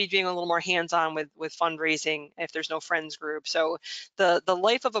maybe being a little more hands-on with fundraising if there's no friends group. So the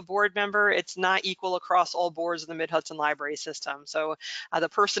life of a board member, it's not equal across all boards of the Mid-Hudson Library System. So the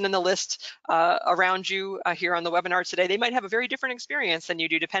person in the list around you here on the webinar today, they might have a very different experience than you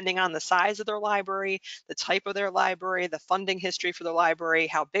do, depending on the size of their library, the type of their library, the funding history for the library,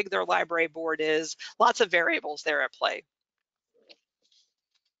 how big their library board is. Lots of variables there at play.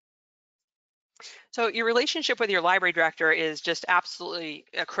 So your relationship with your library director is just absolutely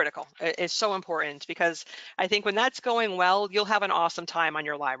critical. It's so important because I think when that's going well, you'll have an awesome time on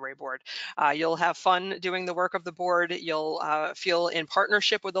your library board. You'll have fun doing the work of the board. You'll feel in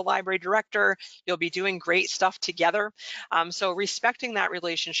partnership with the library director. You'll be doing great stuff together. So respecting that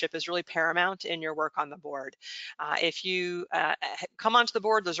relationship is really paramount in your work on the board. If you come onto the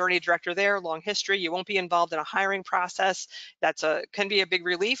board, there's already a director there, long history, you won't be involved in a hiring process. Can be a big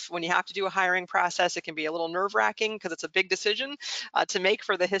relief when you have to do a hiring process. It can be a little nerve-wracking because it's a big decision to make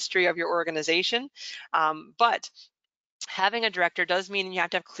for the history of your organization. But having a director does mean you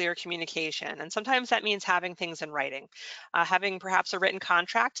have to have clear communication, and sometimes that means having things in writing, having perhaps a written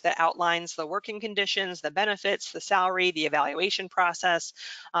contract that outlines the working conditions, the benefits, the salary, the evaluation process,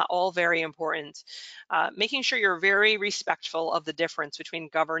 all very important. Making sure you're very respectful of the difference between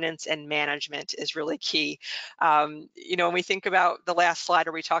governance and management is really key. When we think about the last slide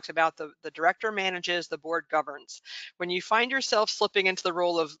where we talked about the director manages, the board governs. When you find yourself slipping into the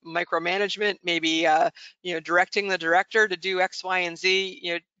role of micromanagement, maybe directing the director to do X, Y, and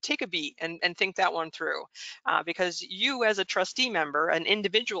Z, take a beat and think that one through, because you as a trustee member, an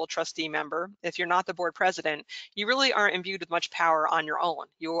individual trustee member, if you're not the board president, you really aren't imbued with much power on your own.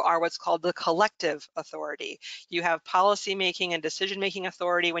 You are what's called the collective authority. You have policy making and decision making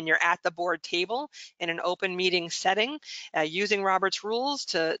authority when you're at the board table in an open meeting setting, using Robert's rules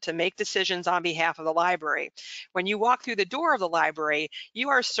to make decisions on behalf of the library. When you walk through the door of the library, you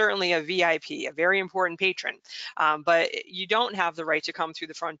are certainly a VIP, a very important patron, but you don't have the right to come through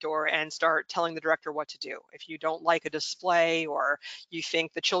the front door and start telling the director what to do. If you don't like a display, or you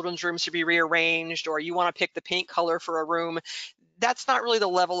think the children's room should be rearranged, or you want to pick the paint color for a room, that's not really the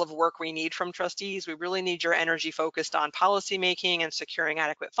level of work we need from trustees. We really need your energy focused on policy making and securing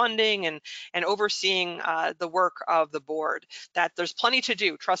adequate funding and overseeing the work of the board. That there's plenty to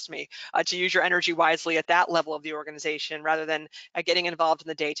do, trust me, to use your energy wisely at that level of the organization rather than getting involved in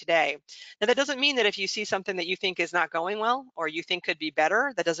the day-to-day. Now, that doesn't mean that if you see something that you think is not going well or you think could be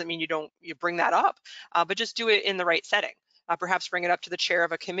better, that doesn't mean you bring that up, but just do it in the right setting. Perhaps bring it up to the chair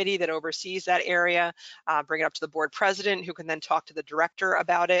of a committee that oversees that area, bring it up to the board president, who can then talk to the director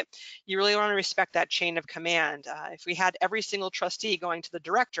about it. You really want to respect that chain of command. If we had every single trustee going to the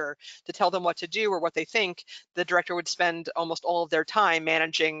director to tell them what to do or what they think, the director would spend almost all of their time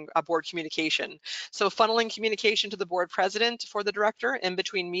managing board communication. So funneling communication to the board president for the director in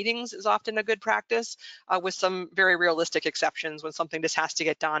between meetings is often a good practice, with some very realistic exceptions when something just has to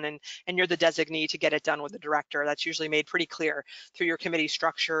get done and you're the designee to get it done with the director. That's usually made pretty clear through your committee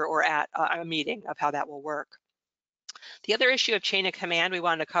structure or at a meeting of how that will work. The other issue of chain of command we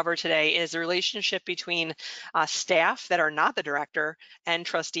wanted to cover today is the relationship between staff that are not the director and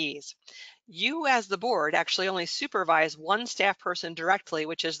trustees. You as the board actually only supervise one staff person directly,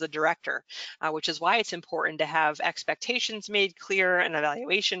 which is the director, which is why it's important to have expectations made clear, an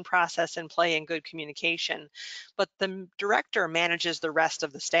evaluation process in play, and good communication. But the director manages the rest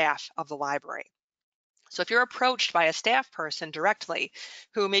of the staff of the library. So if you're approached by a staff person directly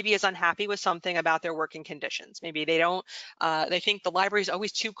who maybe is unhappy with something about their working conditions, maybe they think the library is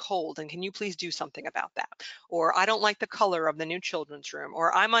always too cold and can you please do something about that? Or I don't like the color of the new children's room,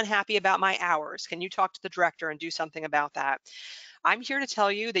 or I'm unhappy about my hours. Can you talk to the director and do something about that? I'm here to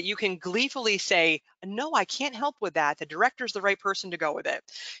tell you that you can gleefully say, no, I can't help with that. The director's the right person to go with it.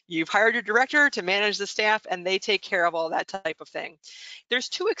 You've hired your director to manage the staff and they take care of all that type of thing. There's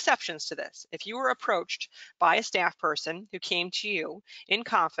two exceptions to this. If you were approached by a staff person who came to you in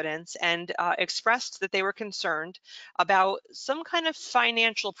confidence and expressed that they were concerned about some kind of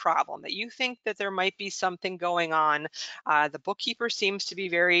financial problem, that you think that there might be something going on, the bookkeeper seems to be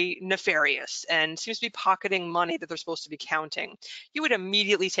very nefarious and seems to be pocketing money that they're supposed to be counting, you would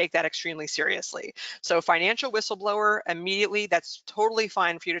immediately take that extremely seriously. So financial whistleblower, immediately, that's totally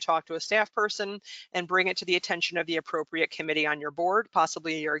fine for you to talk to a staff person and bring it to the attention of the appropriate committee on your board,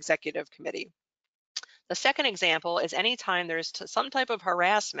 possibly your executive committee. The second example is anytime there's some type of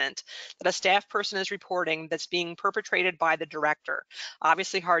harassment that a staff person is reporting that's being perpetrated by the director.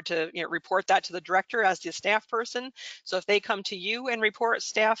 Obviously hard to report that to the director as the staff person. So if they come to you and report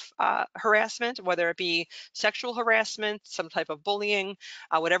staff harassment, whether it be sexual harassment, some type of bullying,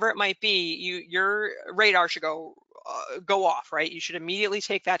 whatever it might be, your radar should go off, right? You should immediately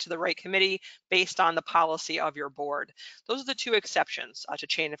take that to the right committee based on the policy of your board. Those are the two exceptions to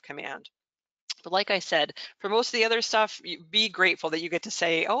chain of command. But like I said, for most of the other stuff, be grateful that you get to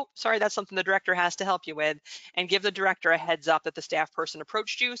say, oh, sorry, that's something the director has to help you with, and give the director a heads up that the staff person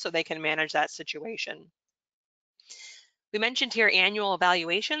approached you so they can manage that situation. We mentioned here annual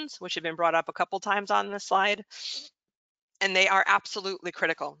evaluations, which have been brought up a couple times on this slide. And they are absolutely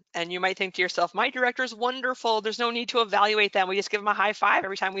critical. And you might think to yourself, my director's wonderful. There's no need to evaluate them. We just give them a high five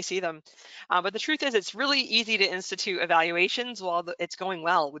every time we see them. But the truth is, it's really easy to institute evaluations while it's going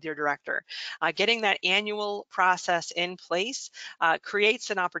well with your director. Getting that annual process in place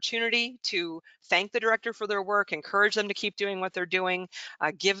creates an opportunity to thank the director for their work, encourage them to keep doing what they're doing,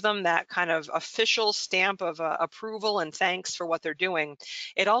 give them that kind of official stamp of approval and thanks for what they're doing.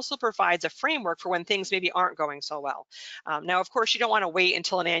 It also provides a framework for when things maybe aren't going so well. Now, of course, you don't want to wait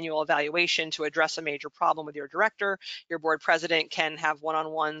until an annual evaluation to address a major problem with your director. Your board president can have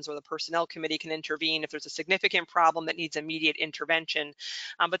one-on-ones, or the personnel committee can intervene if there's a significant problem that needs immediate intervention.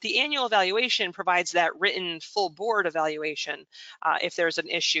 But the annual evaluation provides that written full board evaluation if there's an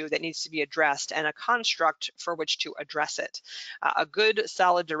issue that needs to be addressed, and a construct for which to address it. A good,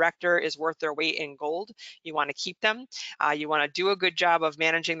 solid director is worth their weight in gold. You want to keep them. You want to do a good job of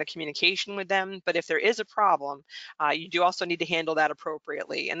managing the communication with them. But if there is a problem, you do you also need to handle that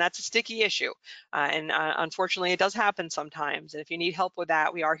appropriately. And that's a sticky issue. Unfortunately, it does happen sometimes. And if you need help with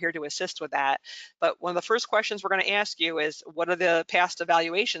that, we are here to assist with that. But one of the first questions we're going to ask you is, what do the past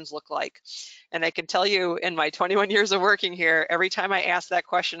evaluations look like? And I can tell you, in my 21 years of working here, every time I ask that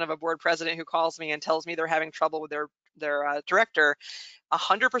question of a board president who calls me and tells me they're having trouble with their director,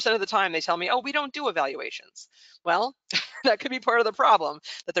 100% of the time they tell me, oh, we don't do evaluations. Well, that could be part of the problem,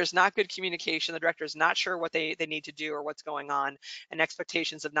 that there's not good communication. The director is not sure what they need to do or what's going on, and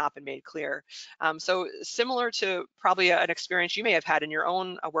expectations have not been made clear. So similar to probably an experience you may have had in your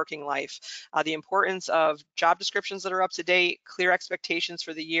own working life, the importance of job descriptions that are up to date, clear expectations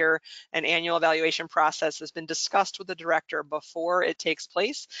for the year, and annual evaluation process has been discussed with the director before it takes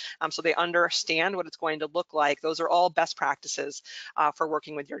place, so they understand what it's going to look like. Those are all best practices for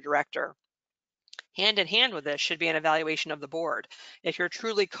working with your director. Hand in hand with this should be an evaluation of the board. If you're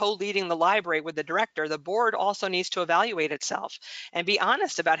truly co-leading the library with the director, the board also needs to evaluate itself and be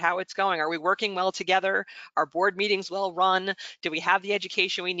honest about how it's going. Are we working well together? Are board meetings well run? Do we have the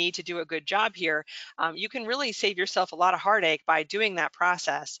education we need to do a good job here? You can really save yourself a lot of heartache by doing that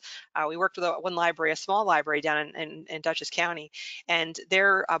process. We worked with one library, a small library down in Dutchess County, and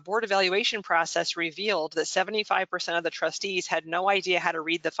their board evaluation process revealed that 75% of the trustees had no idea how to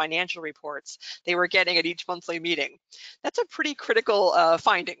read the financial reports they were getting at each monthly meeting. That's a pretty critical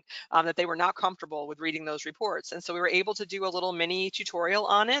finding, that they were not comfortable with reading those reports. And so we were able to do a little mini tutorial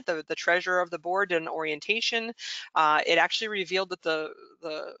on it. The treasurer of the board did an orientation. It actually revealed that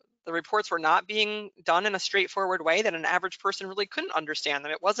the reports were not being done in a straightforward way, that an average person really couldn't understand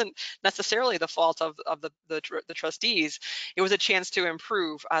them. It wasn't necessarily the fault of the trustees. It was a chance to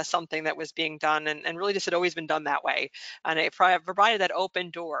improve something that was being done and really just had always been done that way. And it provided that open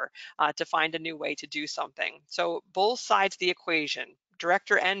door to find a new way to do something. So both sides of the equation,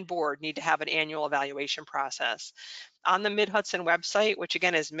 director and board, need to have an annual evaluation process. On the Mid-Hudson website, which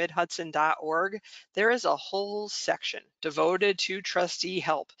again is midhudson.org, there is a whole section devoted to trustee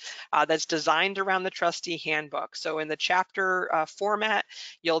help that's designed around the trustee handbook. So in the chapter format,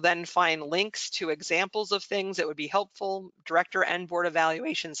 you'll then find links to examples of things that would be helpful, director and board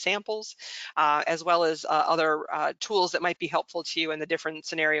evaluation samples, as well as other tools that might be helpful to you in the different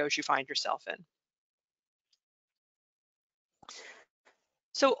scenarios you find yourself in.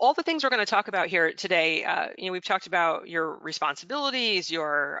 So all the things we're going to talk about here today, we've talked about your responsibilities,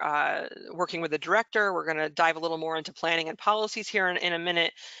 your working with the director. We're going to dive a little more into planning and policies here in a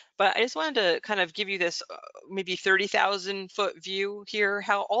minute. But I just wanted to kind of give you this maybe 30,000 foot view here,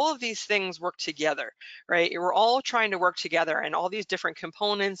 how all of these things work together, right? We're all trying to work together, and all these different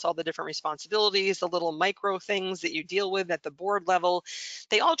components, all the different responsibilities, the little micro things that you deal with at the board level,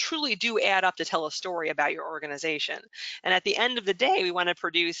 they all truly do add up to tell a story about your organization. And at the end of the day, we want to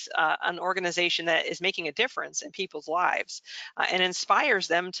produce an organization that is making a difference in people's lives and inspires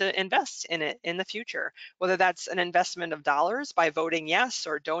them to invest in it in the future, whether that's an investment of dollars by voting yes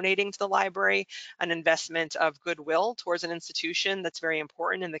or donating to the library, an investment of goodwill towards an institution that's very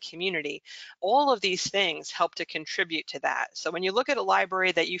important in the community. All of these things help to contribute to that. So when you look at a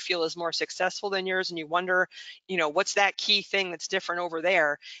library that you feel is more successful than yours and you wonder, what's that key thing that's different over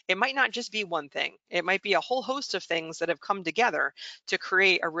there? It might not just be one thing. It might be a whole host of things that have come together to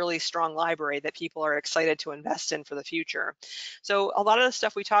create a really strong library that people are excited to invest in for the future. So a lot of the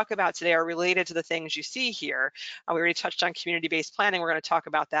stuff we talk about today are related to the things you see here. We already touched on community-based planning. We're going to talk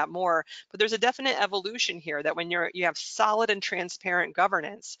about that more, but there's a definite evolution here that when you have solid and transparent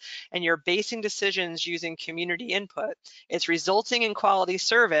governance and you're basing decisions using community input, it's resulting in quality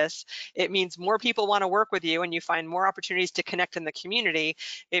service. It means more people want to work with you and you find more opportunities to connect in the community.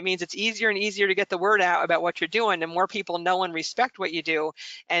 It means it's easier and easier to get the word out about what you're doing, and more people know and respect what you do.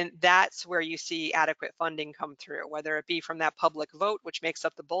 And that's where you see adequate funding come through, whether it be from that public vote, which makes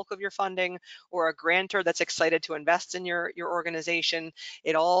up the bulk of your funding, or a grantor that's excited to invest in your organization.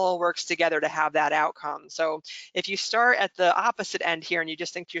 It all works together to have that outcome. So if you start at the opposite end here and you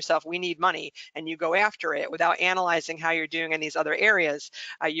just think to yourself, we need money, and you go after it without analyzing how you're doing in these other areas,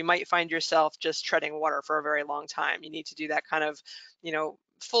 you might find yourself just treading water for a very long time. You need to do that kind of,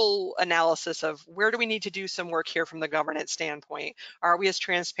 full analysis of where do we need to do some work here from the governance standpoint. Are we as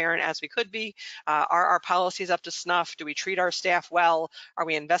transparent as we could be? Are our policies up to snuff? Do we treat our staff well? Are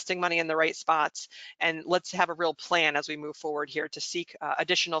we investing money in the right spots? And let's have a real plan as we move forward here to seek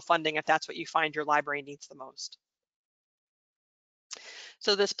additional funding if that's what you find your library needs the most.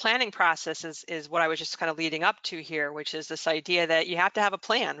 So this planning process is what I was just kind of leading up to here, which is this idea that you have to have a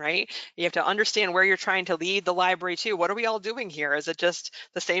plan, right? You have to understand where you're trying to lead the library to. What are we all doing here? Is it just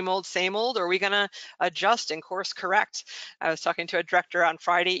the same old, or are we going to adjust and course correct? I was talking to a director on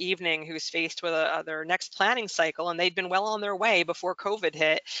Friday evening who's faced with their next planning cycle, and they'd been well on their way before COVID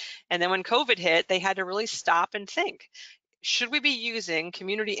hit. And then when COVID hit, they had to really stop and think, should we be using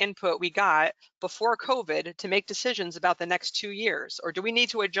community input we got before COVID to make decisions about the next 2 years? Or do we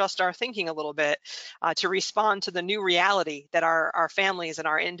need to adjust our thinking a little bit to respond to the new reality that our families and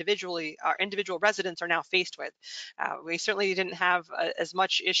our individual residents are now faced with? We certainly didn't have as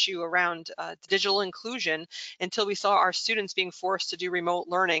much issue around digital inclusion until we saw our students being forced to do remote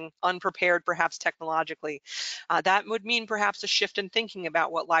learning, unprepared perhaps technologically. That would mean perhaps a shift in thinking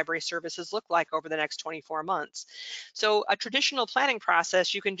about what library services look like over the next 24 months. So a traditional planning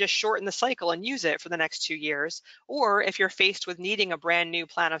process, you can just shorten the cycle and use it for the next 2 years. Or if you're faced with needing a brand new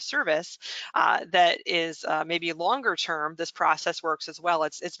plan of service that is maybe longer term, this process works as well.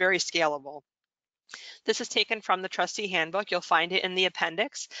 It's very scalable. This is taken from the trustee handbook. You'll find it in the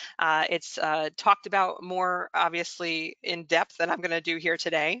appendix. It's talked about more obviously in depth than I'm going to do here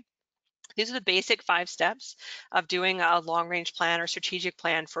today. These are the basic 5 steps of doing a long-range plan or strategic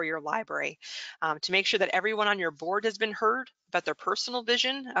plan for your library. To make sure that everyone on your board has been heard about their personal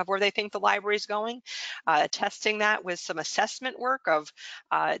vision of where they think the library is going, testing that with some assessment work of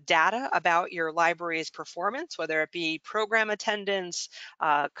data about your library's performance, whether it be program attendance,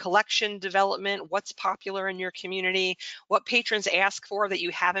 collection development, what's popular in your community, what patrons ask for that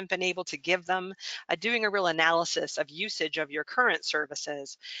you haven't been able to give them, doing a real analysis of usage of your current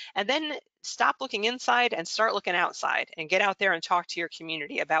services. And then stop looking inside and start looking outside and get out there and talk to your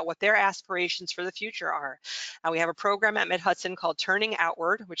community about what their aspirations for the future are. We have a program at Mid-Hudson called Turning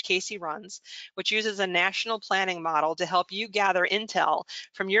Outward, which Casey runs, which uses a national planning model to help you gather intel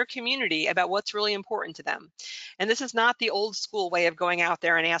from your community about what's really important to them. And this is not the old school way of going out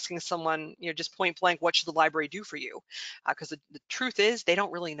there and asking someone, just point blank, what should the library do for you? Because the truth is they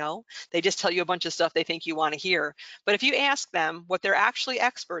don't really know. They just tell you a bunch of stuff they think you want to hear. But if you ask them what they're actually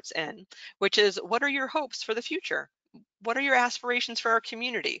experts in, which is, what are your hopes for the future? What are your aspirations for our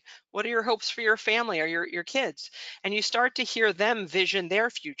community? What are your hopes for your family or your kids? And you start to hear them vision their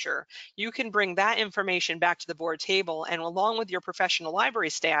future. You can bring that information back to the board table and along with your professional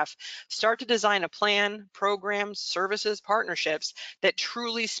library staff, start to design a plan, programs, services, partnerships that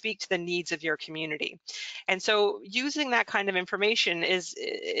truly speak to the needs of your community. And so using that kind of information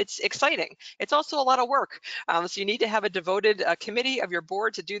it's exciting. It's also a lot of work. So you need to have a devoted committee of your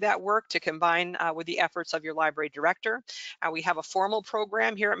board to do that work to combine with the efforts of your library director. We have a formal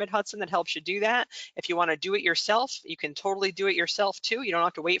program here at Mid-Hudson that helps you do that. If you want to do it yourself, you can totally do it yourself too. You don't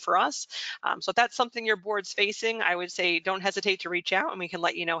have to wait for us. So if that's something your board's facing, I would say don't hesitate to reach out and we can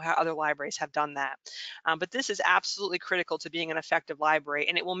let you know how other libraries have done that. But this is absolutely critical to being an effective library,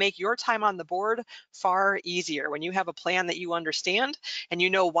 and it will make your time on the board far easier when you have a plan that you understand and you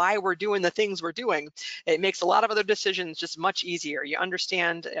know why we're doing the things we're doing. It makes a lot of other decisions just much easier. You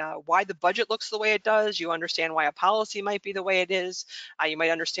understand why the budget looks the way it does. You understand why a policy might be the way it is. You might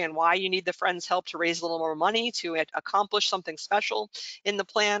understand why you need the friends' help to raise a little more money to accomplish something special in the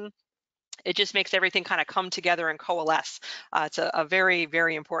plan. It just makes everything kind of come together and coalesce. It's a very,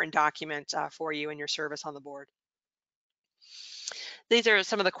 very important document for you and your service on the board. These are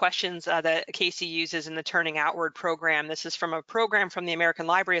some of the questions that Casey uses in the Turning Outward program. This is from a program from the American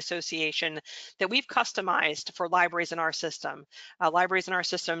Library Association that we've customized for libraries in our system. Libraries in our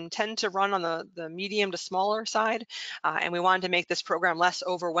system tend to run on the medium to smaller side, and we wanted to make this program less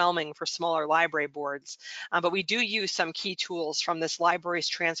overwhelming for smaller library boards. But we do use some key tools from this Libraries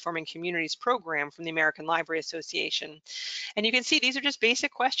Transforming Communities program from the American Library Association. And you can see these are just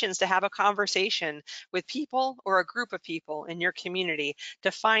basic questions to have a conversation with people or a group of people in your community to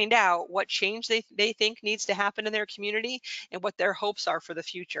find out what change they think needs to happen in their community and what their hopes are for the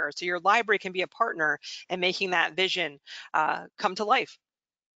future. So your library can be a partner in making that vision come to life.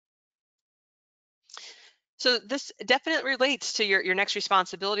 So this definitely relates to your next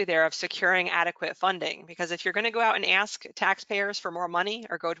responsibility there of securing adequate funding, because if you're going to go out and ask taxpayers for more money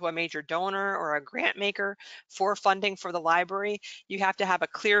or go to a major donor or a grant maker for funding for the library, you have to have a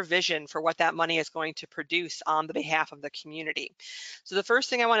clear vision for what that money is going to produce on the behalf of the community. So the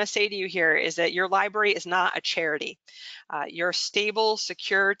first thing I want to say to you here is that your library is not a charity. Your stable,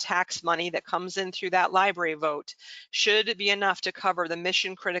 secure tax money that comes in through that library vote should be enough to cover the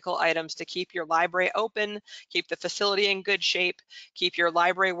mission critical items to keep your library open, keep the facility in good shape, keep your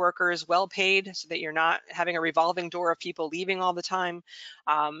library workers well paid so that you're not having a revolving door of people leaving all the time,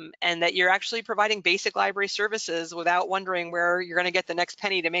 and that you're actually providing basic library services without wondering where you're going to get the next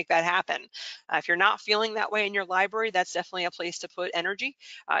penny to make that happen. If you're not feeling that way in your library, that's definitely a place to put energy,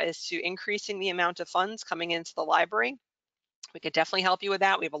 is to increasing the amount of funds coming into the library. We could definitely help you with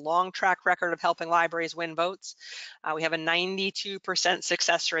that. We have a long track record of helping libraries win votes. We have a 92%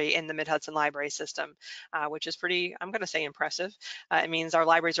 success rate in the Mid-Hudson Library System, which is pretty, I'm going to say, impressive. It means our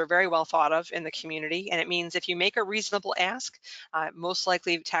libraries are very well thought of in the community, and it means if you make a reasonable ask, most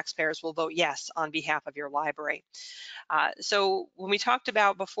likely taxpayers will vote yes on behalf of your library. So when we talked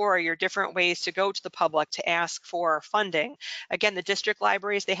about before your different ways to go to the public to ask for funding, again, the district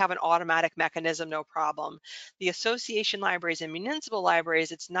libraries, they have an automatic mechanism, no problem. The association libraries and municipal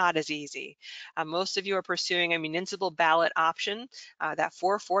libraries, it's not as easy. Most of you are pursuing a municipal ballot option, that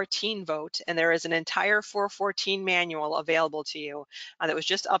 414 vote, and there is an entire 414 manual available to you that was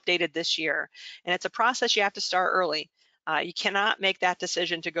just updated this year. And it's a process you have to start early. You cannot make that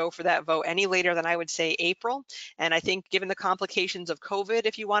decision to go for that vote any later than I would say April. And I think given the complications of COVID,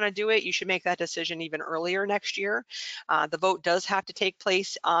 if you want to do it, you should make that decision even earlier next year. The vote does have to take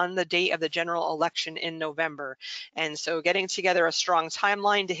place on the date of the general election in November. And so getting together a strong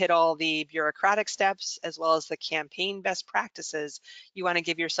timeline to hit all the bureaucratic steps as well as the campaign best practices, you want to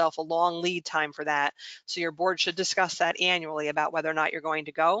give yourself a long lead time for that. So your board should discuss that annually about whether or not you're going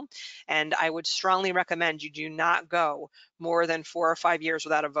to go. And I would strongly recommend you do not go more than 4 or 5 years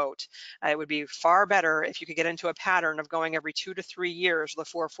without a vote. It would be far better if you could get into a pattern of going every 2 to 3 years with a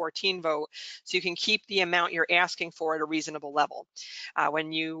 414 vote so you can keep the amount you're asking for at a reasonable level.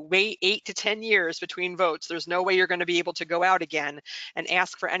 When you wait 8 to 10 years between votes, there's no way you're going to be able to go out again and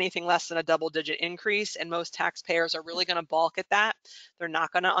ask for anything less than a double-digit increase, and most taxpayers are really going to balk at that. They're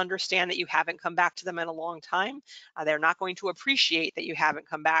not going to understand that you haven't come back to them in a long time. They're not going to appreciate that you haven't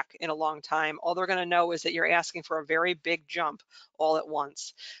come back in a long time. All they're going to know is that you're asking for a very big jump all at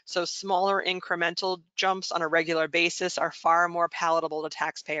once. So smaller incremental jumps on a regular basis are far more palatable to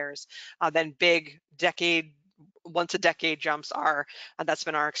taxpayers than big once a decade jumps are. That's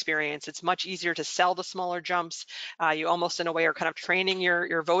been our experience. It's much easier to sell the smaller jumps. You almost in a way are kind of training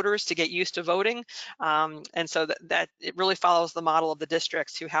your voters to get used to voting. And so that it really follows the model of the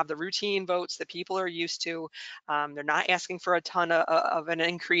districts who have the routine votes that people are used to. They're not asking for a ton of an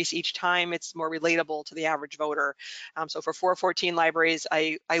increase each time. It's more relatable to the average voter. So for 414 libraries,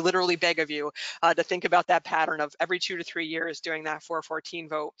 I literally beg of you to think about that pattern of every 2 to 3 years doing that 414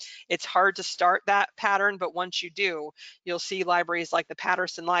 vote. It's hard to start that pattern, but once you do, you'll see libraries like the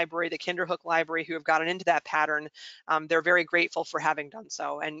Patterson Library, the Kinderhook Library, who have gotten into that pattern. They're very grateful for having done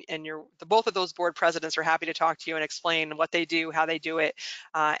so. And both of those board presidents are happy to talk to you and explain what they do, how they do it,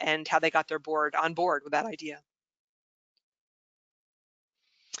 and how they got their board on board with that idea.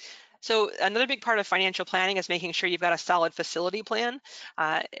 So another big part of financial planning is making sure you've got a solid facility plan.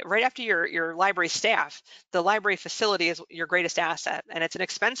 Right after your library staff, the library facility is your greatest asset, and it's an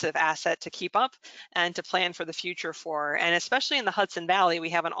expensive asset to keep up and to plan for the future for. And especially in the Hudson Valley,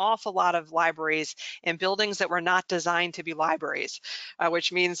 we have an awful lot of libraries in buildings that were not designed to be libraries,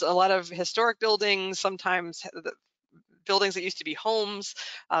 which means a lot of historic buildings, sometimes buildings that used to be homes,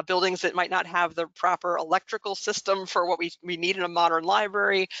 buildings that might not have the proper electrical system for what we need in a modern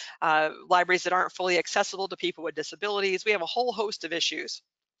library, libraries that aren't fully accessible to people with disabilities. We have a whole host of issues.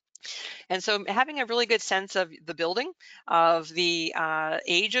 And so having a really good sense of the building, of the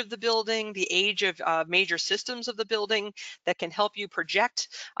age of the building, the age of major systems of the building that can help you project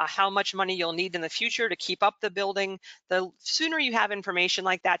how much money you'll need in the future to keep up the building. The sooner you have information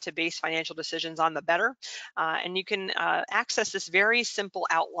like that to base financial decisions on, the better. And you can access this very simple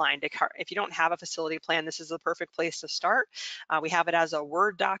outline. If you don't have a facility plan, this is the perfect place to start. We have it as a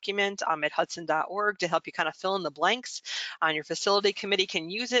Word document at hudson.org to help you kind of fill in the blanks. Your facility committee can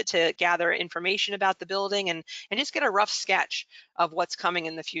use it to gather information about the building and just get a rough sketch of what's coming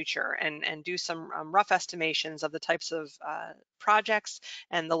in the future and do some rough estimations of the types of projects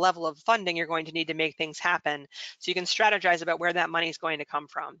and the level of funding you're going to need to make things happen. So you can strategize about where that money is going to come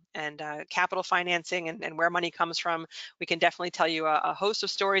from. And capital financing and where money comes from, we can definitely tell you a host of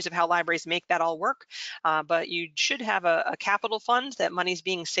stories of how libraries make that all work. But you should have a capital fund that money's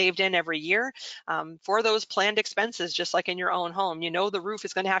being saved in every year for those planned expenses, just like in your own home. You know the roof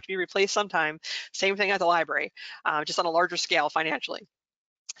is going to have to be replaced sometime. Same thing at the library, just on a larger scale financially.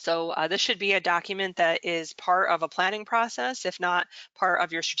 So this should be a document that is part of a planning process, if not part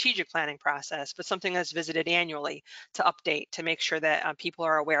of your strategic planning process, but something that's visited annually to update to make sure that people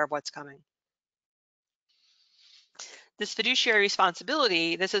are aware of what's coming. This fiduciary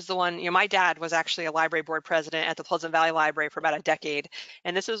responsibility, this is the one, my dad was actually a library board president at the Pleasant Valley Library for about a decade.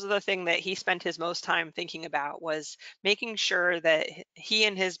 And this was the thing that he spent his most time thinking about, was making sure that he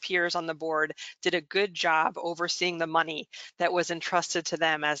and his peers on the board did a good job overseeing the money that was entrusted to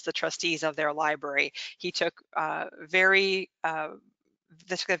them as the trustees of their library. He took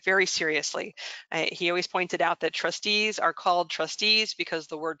this very seriously. He always pointed out that trustees are called trustees because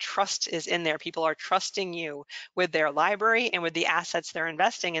the word trust is in there. People are trusting you with their library and with the assets they're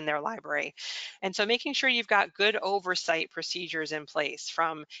investing in their library. And so making sure you've got good oversight procedures in place,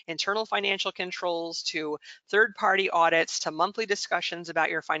 from internal financial controls to third-party audits to monthly discussions about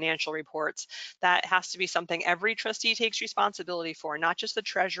your financial reports, that has to be something every trustee takes responsibility for, not just the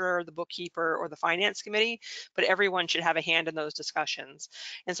treasurer, the bookkeeper, or the finance committee, but everyone should have a hand in those discussions.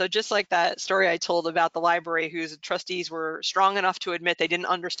 And so just like that story I told about the library whose trustees were strong enough to admit they didn't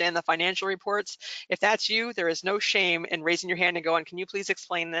understand the financial reports, if that's you, there is no shame in raising your hand and going, can you please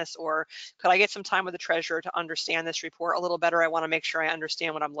explain this? Or could I get some time with the treasurer to understand this report a little better? I want to make sure I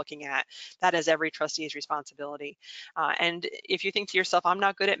understand what I'm looking at. That is every trustee's responsibility. And if you think to yourself, I'm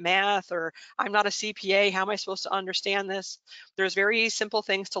not good at math, or I'm not a CPA, how am I supposed to understand this? There's very simple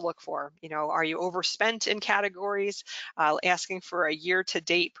things to look for. Are you overspent in categories? Asking for a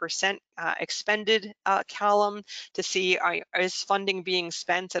year-to-date percent expended column to see, is funding being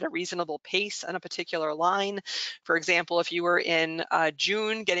spent at a reasonable pace on a particular line. For example, if you were in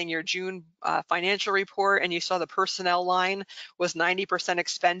June getting your June financial report and you saw the personnel line was 90%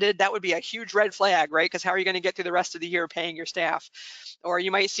 expended, that would be a huge red flag, right? Because how are you going to get through the rest of the year paying your staff? Or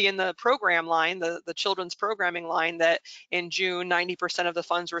you might see in the program line, the children's programming line, that in June 90% of the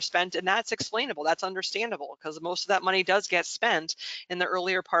funds were spent, and that's explainable, that's understandable, because most of that money does get spent in the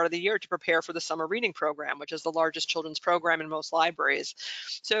earlier part of the year to prepare for the summer reading program, which is the largest children's program in most libraries.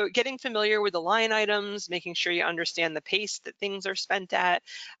 So getting familiar with the line items, making sure you understand the pace that things are spent at.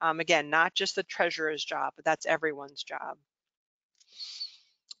 Again, not just the treasurer's job, but that's everyone's job.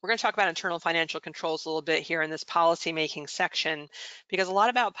 We're going to talk about internal financial controls a little bit here in this policy-making section, because a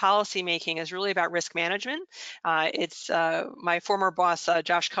lot about policy-making is really about risk management. It's my former boss,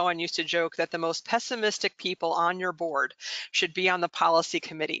 Josh Cohen, used to joke that the most pessimistic people on your board should be on the policy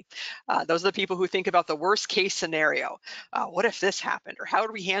committee. Those are the people who think about the worst case scenario. What if this happened? Or how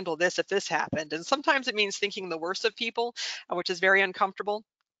would we handle this if this happened? And sometimes it means thinking the worst of people, which is very uncomfortable.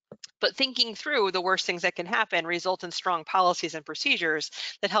 But thinking through the worst things that can happen result in strong policies and procedures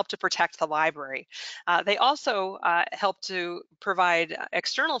that help to protect the library. They also help to provide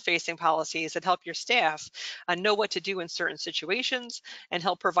external facing policies that help your staff know what to do in certain situations and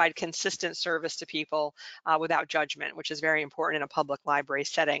help provide consistent service to people without judgment, which is very important in a public library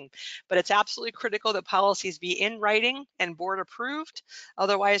setting. But it's absolutely critical that policies be in writing and board approved.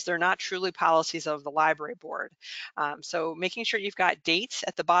 Otherwise, they're not truly policies of the library board. So making sure you've got dates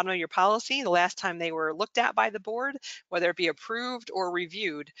at the bottom of your policy, the last time they were looked at by the board, whether it be approved or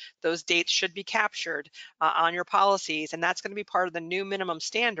reviewed, those dates should be captured on your policies. And that's going to be part of the new minimum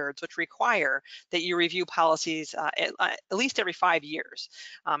standards, which require that you review policies at least every 5 years.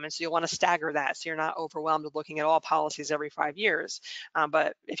 And so you'll want to stagger that so you're not overwhelmed with looking at all policies every 5 years.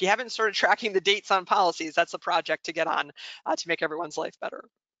 But if you haven't started tracking the dates on policies, that's a project to get on to make everyone's life better.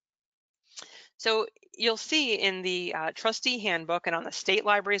 So you'll see in the trustee handbook and on the state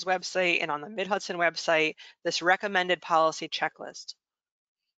library's website and on the Mid-Hudson website, this recommended policy checklist.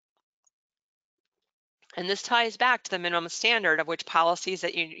 And this ties back to the minimum standard of which policies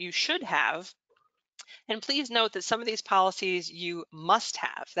that you should have. And please note that some of these policies you must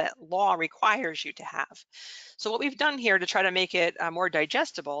have, that law requires you to have. So what we've done here to try to make it more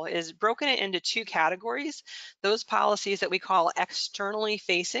digestible is broken it into two categories. Those policies that we call externally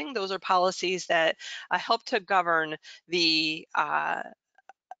facing, those are policies that help to govern the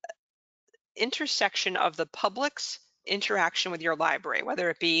intersection of the public's interaction with your library, whether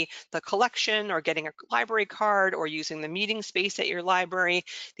it be the collection or getting a library card or using the meeting space at your library.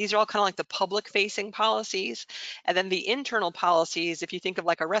 These are all kind of like the public facing policies. And then the internal policies, if you think of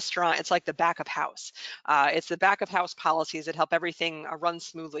like a restaurant, it's like the back of house. It's the back of house policies that help everything run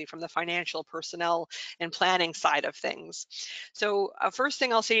smoothly from the financial, personnel, and planning side of things. So first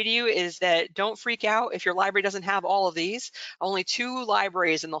thing I'll say to you is that don't freak out if your library doesn't have all of these. Only 2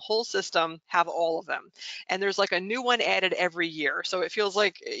 libraries in the whole system have all of them. And there's like a new one added every year. So it feels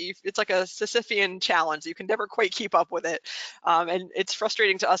like it's like a Sisyphean challenge. You can never quite keep up with it. And it's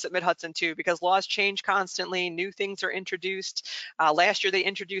frustrating to us at Mid-Hudson too, because laws change constantly, new things are introduced. Last year they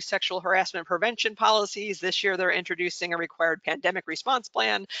introduced sexual harassment prevention policies. This year they're introducing a required pandemic response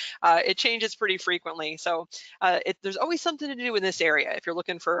plan. It changes pretty frequently. So there's always something to do in this area if you're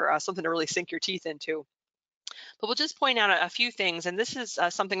looking for something to really sink your teeth into. But we'll just point out a few things, and this is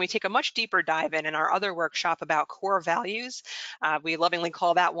something we take a much deeper dive in our other workshop about core values. We lovingly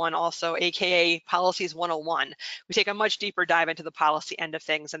call that one also AKA Policies 101. We take a much deeper dive into the policy end of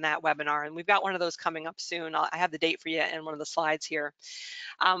things in that webinar, and we've got one of those coming up soon. I have the date for you in one of the slides here.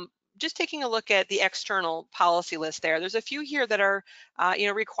 Um, just taking a look at the external policy list there's a few here that are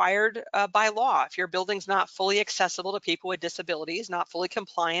required by law. If your building's not fully accessible to people with disabilities, not fully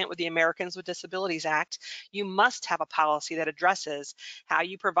compliant with the Americans with Disabilities Act, you must have a policy that addresses how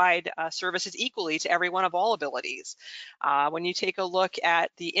you provide services equally to everyone of all abilities. When you take a look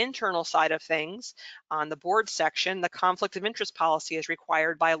at the internal side of things, on the board section, the conflict of interest policy is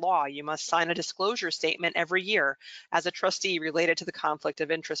required by law. You must sign a disclosure statement every year as a trustee related to the conflict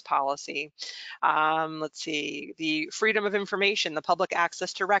of interest policy. Let's see, the freedom of information, the public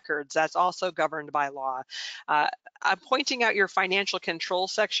access to records, that's also governed by law. I'm pointing out your financial control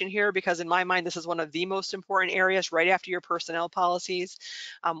section here because in my mind, this is one of the most important areas right after your personnel policies.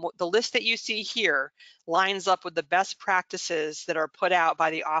 The list that you see here lines up with the best practices that are put out by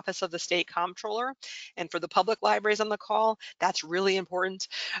the Office of the State Comptroller. And for the public libraries on the call, that's really important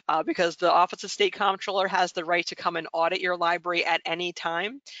because the Office of State Comptroller has the right to come and audit your library at any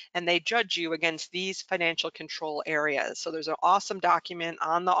time, and they judge you against these financial control areas. So there's an awesome document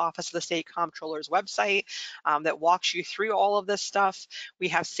on the Office of the State Comptroller's website that walks you through all of this stuff. We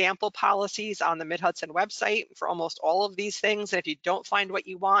have sample policies on the Mid-Hudson website for almost all of these things. And if you don't find what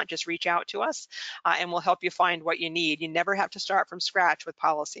you want, just reach out to us and we'll help you find what you need. You never have to start from scratch with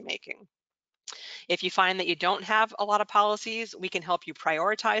policy making. If you find that you don't have a lot of policies, we can help you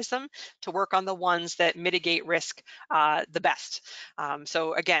prioritize them to work on the ones that mitigate risk the best.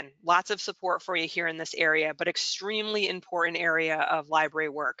 So again, lots of support for you here in this area, but extremely important area of library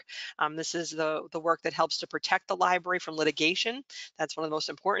work. This is the work that helps to protect the library from litigation. That's one of the most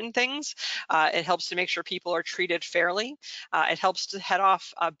important things. It helps to make sure people are treated fairly. It helps to head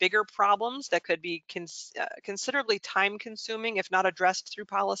off bigger problems that could be considerably time consuming if not addressed through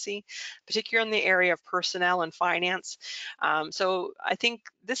policy, particularly in the area of personnel and finance. So I think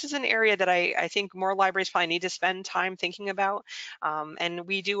this is an area that I think more libraries probably need to spend time thinking about. And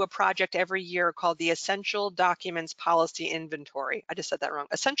we do a project every year called the Essential Documents Policy Inventory. I just said that wrong.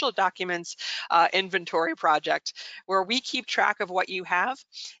 Essential Documents Inventory Project, where we keep track of what you have.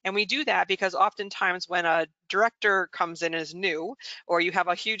 And we do that because oftentimes when a director comes in as new, or you have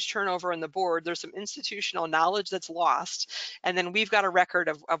a huge turnover in the board, there's some institutional knowledge that's lost. And then we've got a record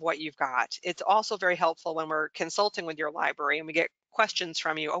of what you've got. It's also very helpful when we're consulting with your library and we get questions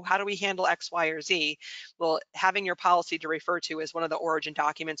from you. Oh, how do we handle X, Y, or Z? Well, having your policy to refer to is one of the origin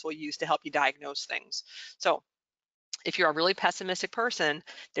documents we'll use to help you diagnose things. So if you're a really pessimistic person,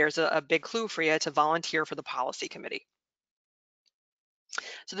 there's a big clue for you to volunteer for the policy committee.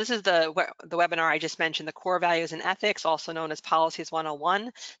 So this is the webinar I just mentioned, the core values and ethics, also known as Policies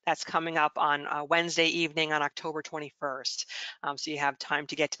 101. That's coming up on Wednesday evening on October 21st. So you have time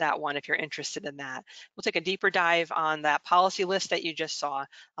to get to that one if you're interested in that. We'll take a deeper dive on that policy list that you just saw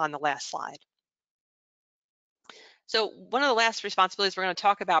on the last slide. So one of the last responsibilities we're going to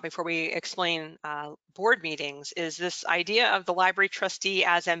talk about before we explain board meetings is this idea of the library trustee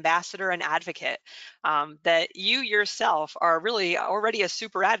as ambassador and advocate, that you yourself are really already a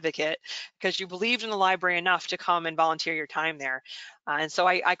super advocate because you believed in the library enough to come and volunteer your time there. And so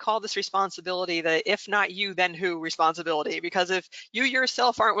I call this responsibility the if not you, then who responsibility, because if you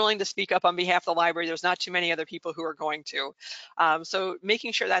yourself aren't willing to speak up on behalf of the library, there's not too many other people who are going to. So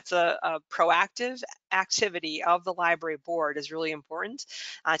making sure that's a proactive activity of the library board is really important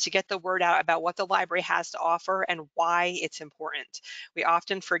to get the word out about what the library has to offer and why it's important. We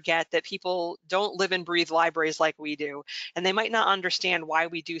often forget that people don't live and breathe libraries like we do, and they might not understand why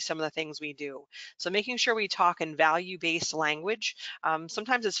we do some of the things we do. So making sure we talk in value-based language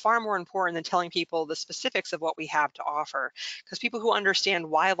sometimes is far more important than telling people the specifics of what we have to offer, because people who understand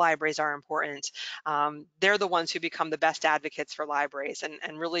why libraries are important, they're the ones who become the best advocates for libraries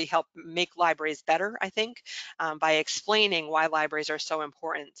and really help make libraries better, I think, by explaining why libraries are so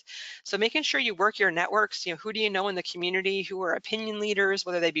important. So making sure you work your networks, who do you know in the community who are opinion leaders,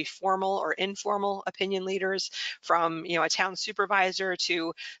 whether they be formal or informal opinion leaders, from a town supervisor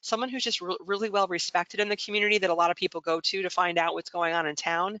to someone who's just really well respected in the community that a lot of people go to find out what's going on in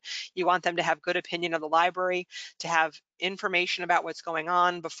town. You want them to have good opinion of the library, to have information about what's going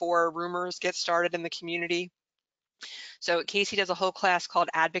on before rumors get started in the community. So Casey does a whole class called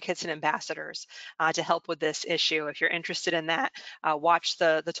Advocates and Ambassadors to help with this issue. If you're interested in that, watch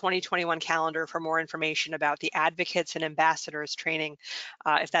the 2021 calendar for more information about the Advocates and Ambassadors training,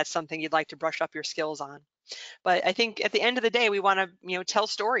 if that's something you'd like to brush up your skills on. But I think at the end of the day, we want to, tell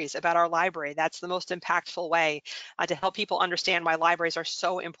stories about our library. That's the most impactful way to help people understand why libraries are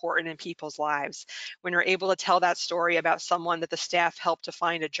so important in people's lives. When you're able to tell that story about someone that the staff helped to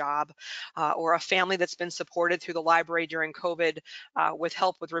find a job, or a family that's been supported through the library during COVID with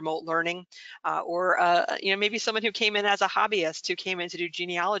help with remote learning, or maybe someone who came in as a hobbyist who came in to do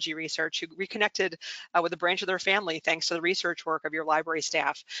genealogy research, who reconnected with a branch of their family thanks to the research work of your library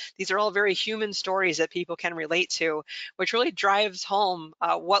staff. These are all very human stories that people can relate to, which really drives home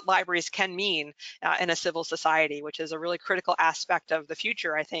what libraries can mean in a civil society, which is a really critical aspect of the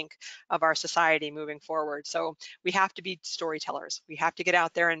future, I think, of our society moving forward. So we have to be storytellers. We have to get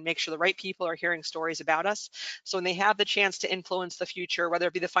out there and make sure the right people are hearing stories about us. So when they have the chance to influence the future, whether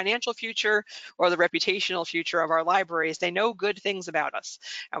it be the financial future or the reputational future of our libraries, they know good things about us.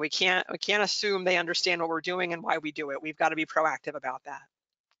 And we can't assume they understand what we're doing and why we do it. We've got to be proactive about that.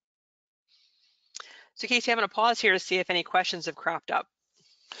 So Casey, I'm going to pause here to see if any questions have cropped up.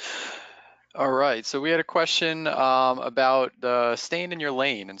 All right, so we had a question about staying in your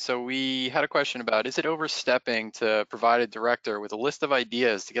lane. And so we had a question about, is it overstepping to provide a director with a list of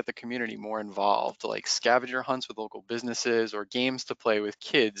ideas to get the community more involved, like scavenger hunts with local businesses or games to play with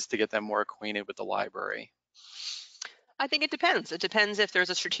kids to get them more acquainted with the library? I think it depends. It depends if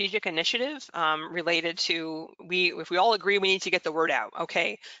there's a strategic initiative related to if we all agree we need to get the word out.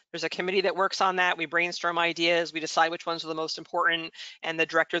 Okay, there's a committee that works on that. We brainstorm ideas. We decide which ones are the most important, and the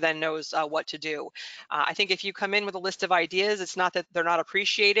director then knows what to do. I think if you come in with a list of ideas, it's not that they're not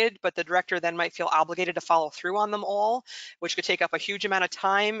appreciated, but the director then might feel obligated to follow through on them all, which could take up a huge amount of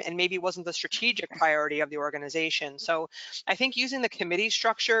time and maybe wasn't the strategic priority of the organization. So I think using the committee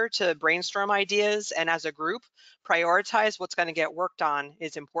structure to brainstorm ideas and as a group prioritize what's going to get worked on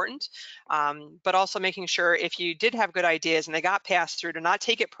is important. But also making sure if you did have good ideas and they got passed through, to not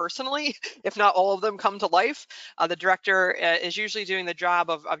take it personally if not all of them come to life. The director is usually doing the job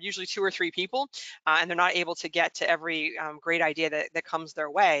of usually 2 or 3 people, and they're not able to get to every great idea that comes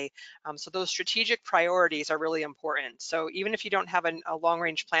their way. So those strategic priorities are really important. So even if you don't have a long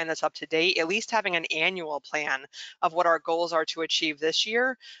range plan that's up to date, at least having an annual plan of what our goals are to achieve this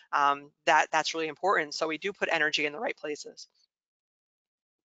year, that's really important. So we do put energy in the right places.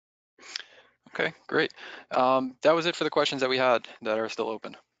 Okay, great. That was it for the questions that we had that are still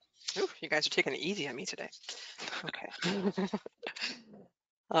open. Ooh, you guys are taking it easy on me today. Okay.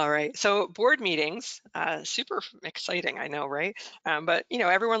 All right. So board meetings, super exciting, I know, right? But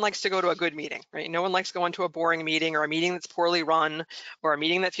everyone likes to go to a good meeting, right? No one likes going to a boring meeting or a meeting that's poorly run or a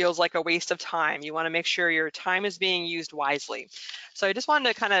meeting that feels like a waste of time. You want to make sure your time is being used wisely. So I just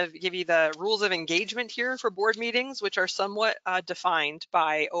wanted to kind of give you the rules of engagement here for board meetings, which are somewhat defined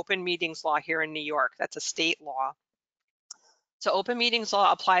by open meetings law here in New York. That's a state law. So open meetings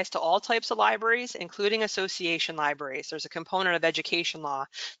law applies to all types of libraries, including association libraries. There's a component of education law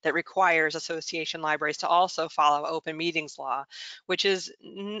that requires association libraries to also follow open meetings law, which is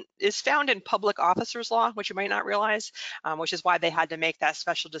found in public officers law, which you might not realize, which is why they had to make that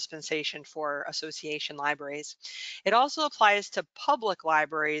special dispensation for association libraries. It also applies to public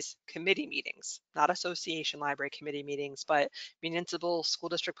libraries committee meetings, not association library committee meetings, but municipal school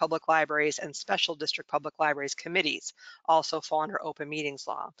district public libraries and special district public libraries committees also fall under open meetings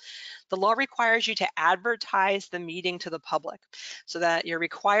law. The law requires you to advertise the meeting to the public so that you're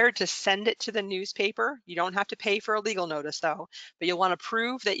required to send it to the newspaper. You don't have to pay for a legal notice though, but you'll want to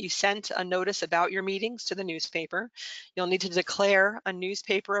prove that you sent a notice about your meetings to the newspaper. You'll need to declare a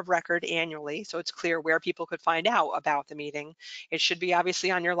newspaper of record annually so it's clear where people could find out about the meeting. It should be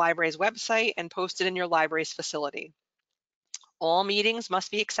obviously on your library's website and posted in your library's facility. All meetings must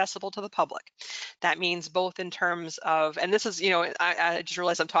be accessible to the public. That means both in terms of, and this is, I just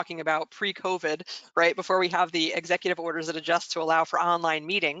realized I'm talking about pre-COVID, right? Before we have the executive orders that adjust to allow for online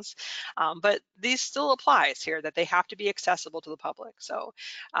meetings. But these still applies here that they have to be accessible to the public. So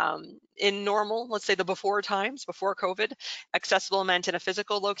in normal, let's say the before times, before COVID, accessible meant in a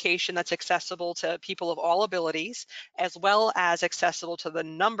physical location that's accessible to people of all abilities, as well as accessible to the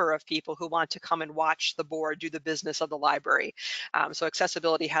number of people who want to come and watch the board do the business of the library. So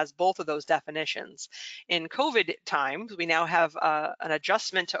accessibility has both of those definitions. In COVID times, we now have an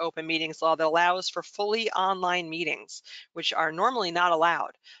adjustment to open meetings law that allows for fully online meetings, which are normally not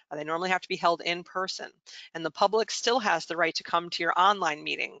allowed. They normally have to be held in person. And the public still has the right to come to your online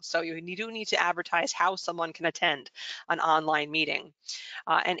meeting. So you do need to advertise how someone can attend an online meeting.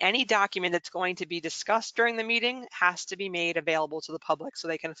 And any document that's going to be discussed during the meeting has to be made available to the public so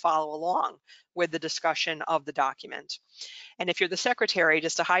they can follow along with the discussion of the document. And if you're the secretary,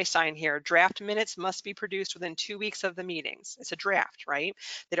 just a high sign here, draft minutes must be produced within 2 weeks of the meetings. It's a draft, right?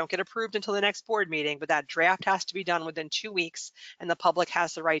 They don't get approved until the next board meeting, but that draft has to be done within 2 weeks, and the public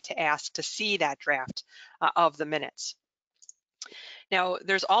has the right to ask to see that draft of the minutes. Now,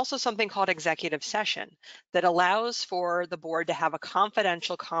 there's also something called executive session that allows for the board to have a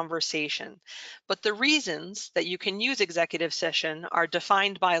confidential conversation. But the reasons that you can use executive session are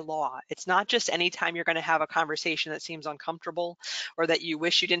defined by law. It's not just any time you're going to have a conversation that seems uncomfortable or that you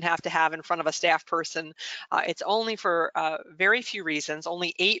wish you didn't have to have in front of a staff person. It's only for very few reasons,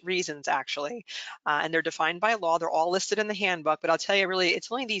 only 8 reasons actually, and they're defined by law. They're all listed in the handbook, but I'll tell you really,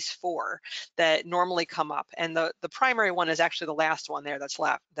 it's only these 4 that normally come up. And the primary one is actually the last one there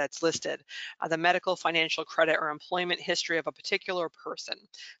that's listed, the medical, financial, credit, or employment history of a particular person.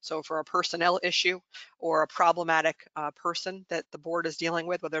 So for a personnel issue or a problematic person that the board is dealing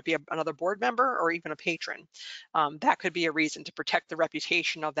with, whether it be another board member or even a patron, that could be a reason to protect the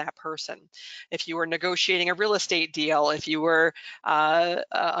reputation of that person. If you were negotiating a real estate deal, if you were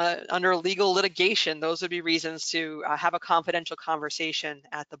under legal litigation, those would be reasons to have a confidential conversation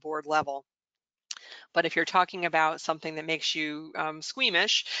at the board level. But if you're talking about something that makes you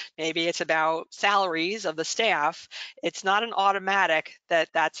squeamish, maybe it's about salaries of the staff, it's not an automatic that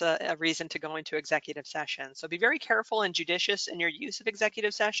that's a reason to go into executive session. So be very careful and judicious in your use of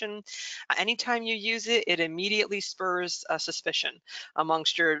executive session. Anytime you use it, it immediately spurs suspicion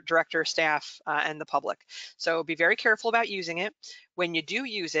amongst your director, staff, and the public. So be very careful about using it. When you do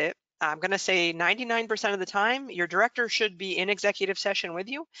use it, I'm going to say 99% of the time, your director should be in executive session with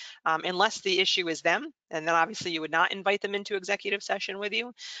you, unless the issue is them, and then obviously you would not invite them into executive session with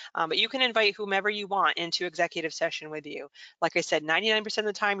you, but you can invite whomever you want into executive session with you. Like I said, 99% of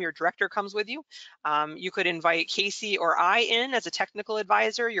the time your director comes with you. You could invite Casey or I in as a technical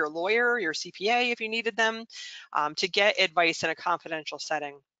advisor, your lawyer, your CPA if you needed them, to get advice in a confidential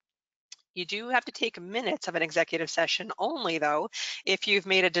setting. You do have to take minutes of an executive session only, though, if you've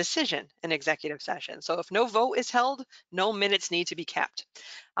made a decision in executive session. So if no vote is held, no minutes need to be kept.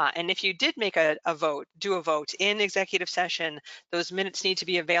 And if you did make a vote, do a vote in executive session, those minutes need to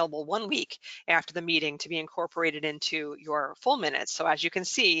be available 1 week after the meeting to be incorporated into your full minutes. So as you can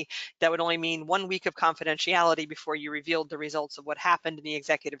see, that would only mean 1 week of confidentiality before you revealed the results of what happened in the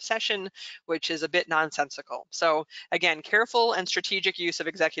executive session, which is a bit nonsensical. So again, careful and strategic use of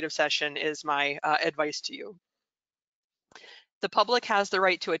executive session is my advice to you. The public has the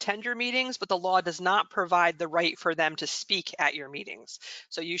right to attend your meetings, but the law does not provide the right for them to speak at your meetings.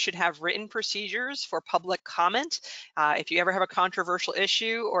 So you should have written procedures for public comment. If you ever have a controversial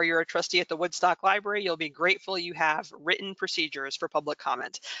issue or you're a trustee at the Woodstock Library, you'll be grateful you have written procedures for public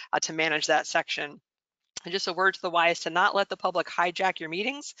comment to manage that section. And just a word to the wise to not let the public hijack your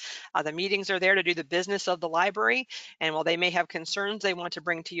meetings. The meetings are there to do the business of the library, and while they may have concerns they want to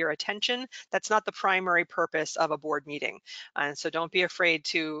bring to your attention, that's not the primary purpose of a board meeting. And so don't be afraid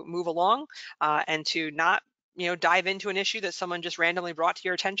to move along and to not dive into an issue that someone just randomly brought to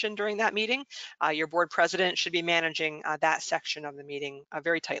your attention during that meeting. Your board president should be managing that section of the meeting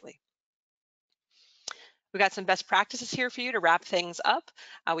very tightly. We got some best practices here for you to wrap things up.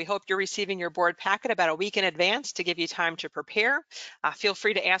 We hope you're receiving your board packet about a week in advance to give you time to prepare. Feel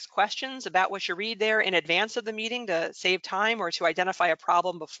free to ask questions about what you read there in advance of the meeting to save time or to identify a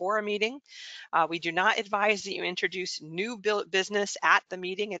problem before a meeting. We do not advise that you introduce new business at the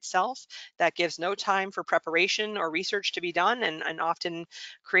meeting itself. That gives no time for preparation or research to be done and often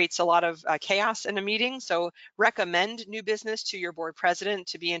creates a lot of chaos in a meeting. So recommend new business to your board president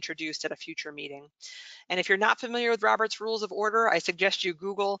to be introduced at a future meeting. And if you're not familiar with Robert's Rules of Order, I suggest you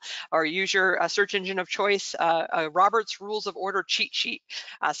Google or use your search engine of choice, Robert's Rules of Order cheat sheet.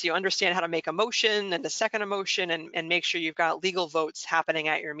 So you understand how to make a motion and to second a motion and make sure you've got legal votes happening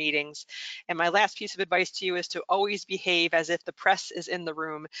at your meetings. And my last piece of advice to you is to always behave as if the press is in the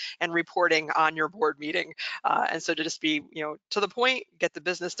room and reporting on your board meeting. And so to just be, to the point, get the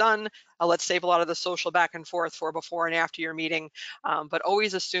business done. Let's save a lot of the social back and forth for before and after your meeting, but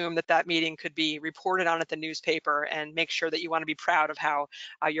always assume that that meeting could be reported on at the newspaper and make sure that you want to be proud of how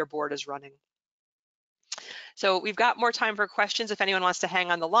your board is running. So we've got more time for questions if anyone wants to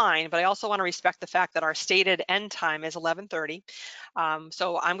hang on the line, but I also want to respect the fact that our stated end time is 11:30.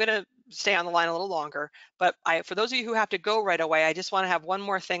 So I'm going to stay on the line a little longer, but for those of you who have to go right away, I just want to have one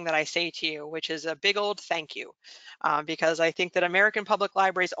more thing that I say to you, which is a big old thank you, because I think that American public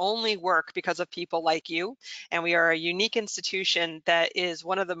libraries only work because of people like you, and we are a unique institution that is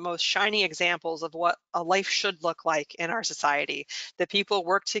one of the most shining examples of what a life should look like in our society, that people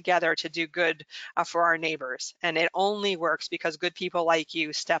work together to do good for our neighbors, and it only works because good people like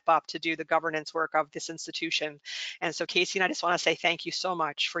you step up to do the governance work of this institution. And so Casey and I just want to say thank you so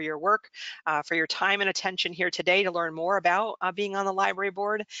much for your work, for your time and attention here today to learn more about being on the library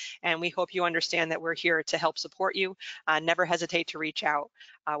board. And we hope you understand that we're here to help support you. Never hesitate to reach out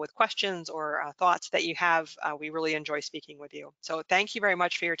with questions or thoughts that you have. We really enjoy speaking with you. So thank you very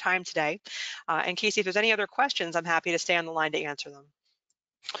much for your time today. And Casey, if there's any other questions, I'm happy to stay on the line to answer them.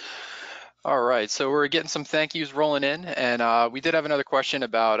 All right, so we're getting some thank yous rolling in, and we did have another question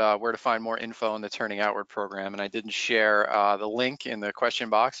about where to find more info on the Turning Outward program, and I didn't share the link in the question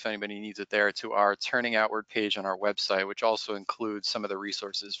box if anybody needs it there to our Turning Outward page on our website, which also includes some of the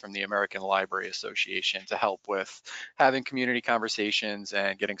resources from the American Library Association to help with having community conversations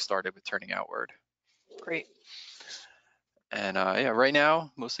and getting started with Turning Outward. Great. And yeah, right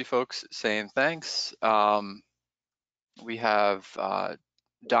now, mostly folks saying thanks. We have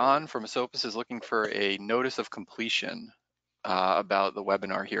Don from Esopus is looking for a notice of completion about the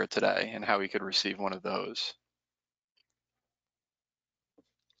webinar here today and how we could receive one of those.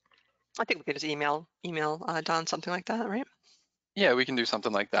 I think we could just email Don something like that, right? Yeah, we can do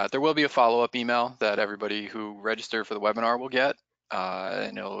something like that. There will be a follow-up email that everybody who registered for the webinar will get,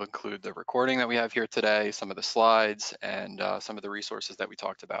 and it'll include the recording that we have here today, some of the slides, and some of the resources that we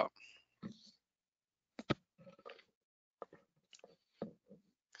talked about.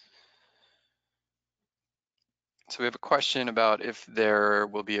 So we have a question about if there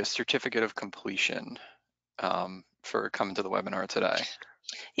will be a certificate of completion for coming to the webinar today.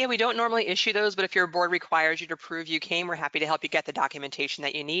 Yeah, we don't normally issue those, but if your board requires you to prove you came, we're happy to help you get the documentation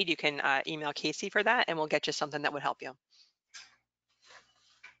that you need. You can email Casey for that, and we'll get you something that would help you.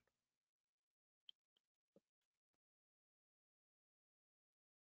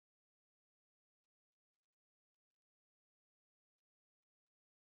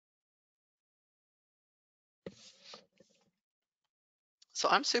 So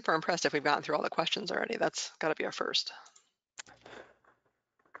I'm super impressed if we've gotten through all the questions already. That's got to be our first.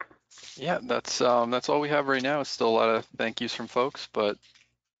 Yeah, that's all we have right now. It's still a lot of thank yous from folks, but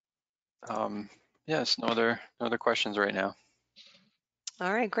yes, no other questions right now.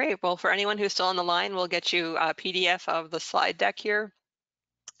 All right, great. Well, for anyone who's still on the line, we'll get you a PDF of the slide deck here.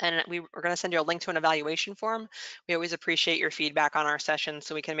 And we're going to send you a link to an evaluation form. We always appreciate your feedback on our sessions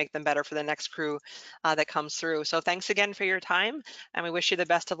so we can make them better for the next crew that comes through. So thanks again for your time, and we wish you the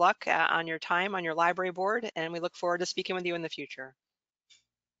best of luck on your time on your library board, and we look forward to speaking with you in the future.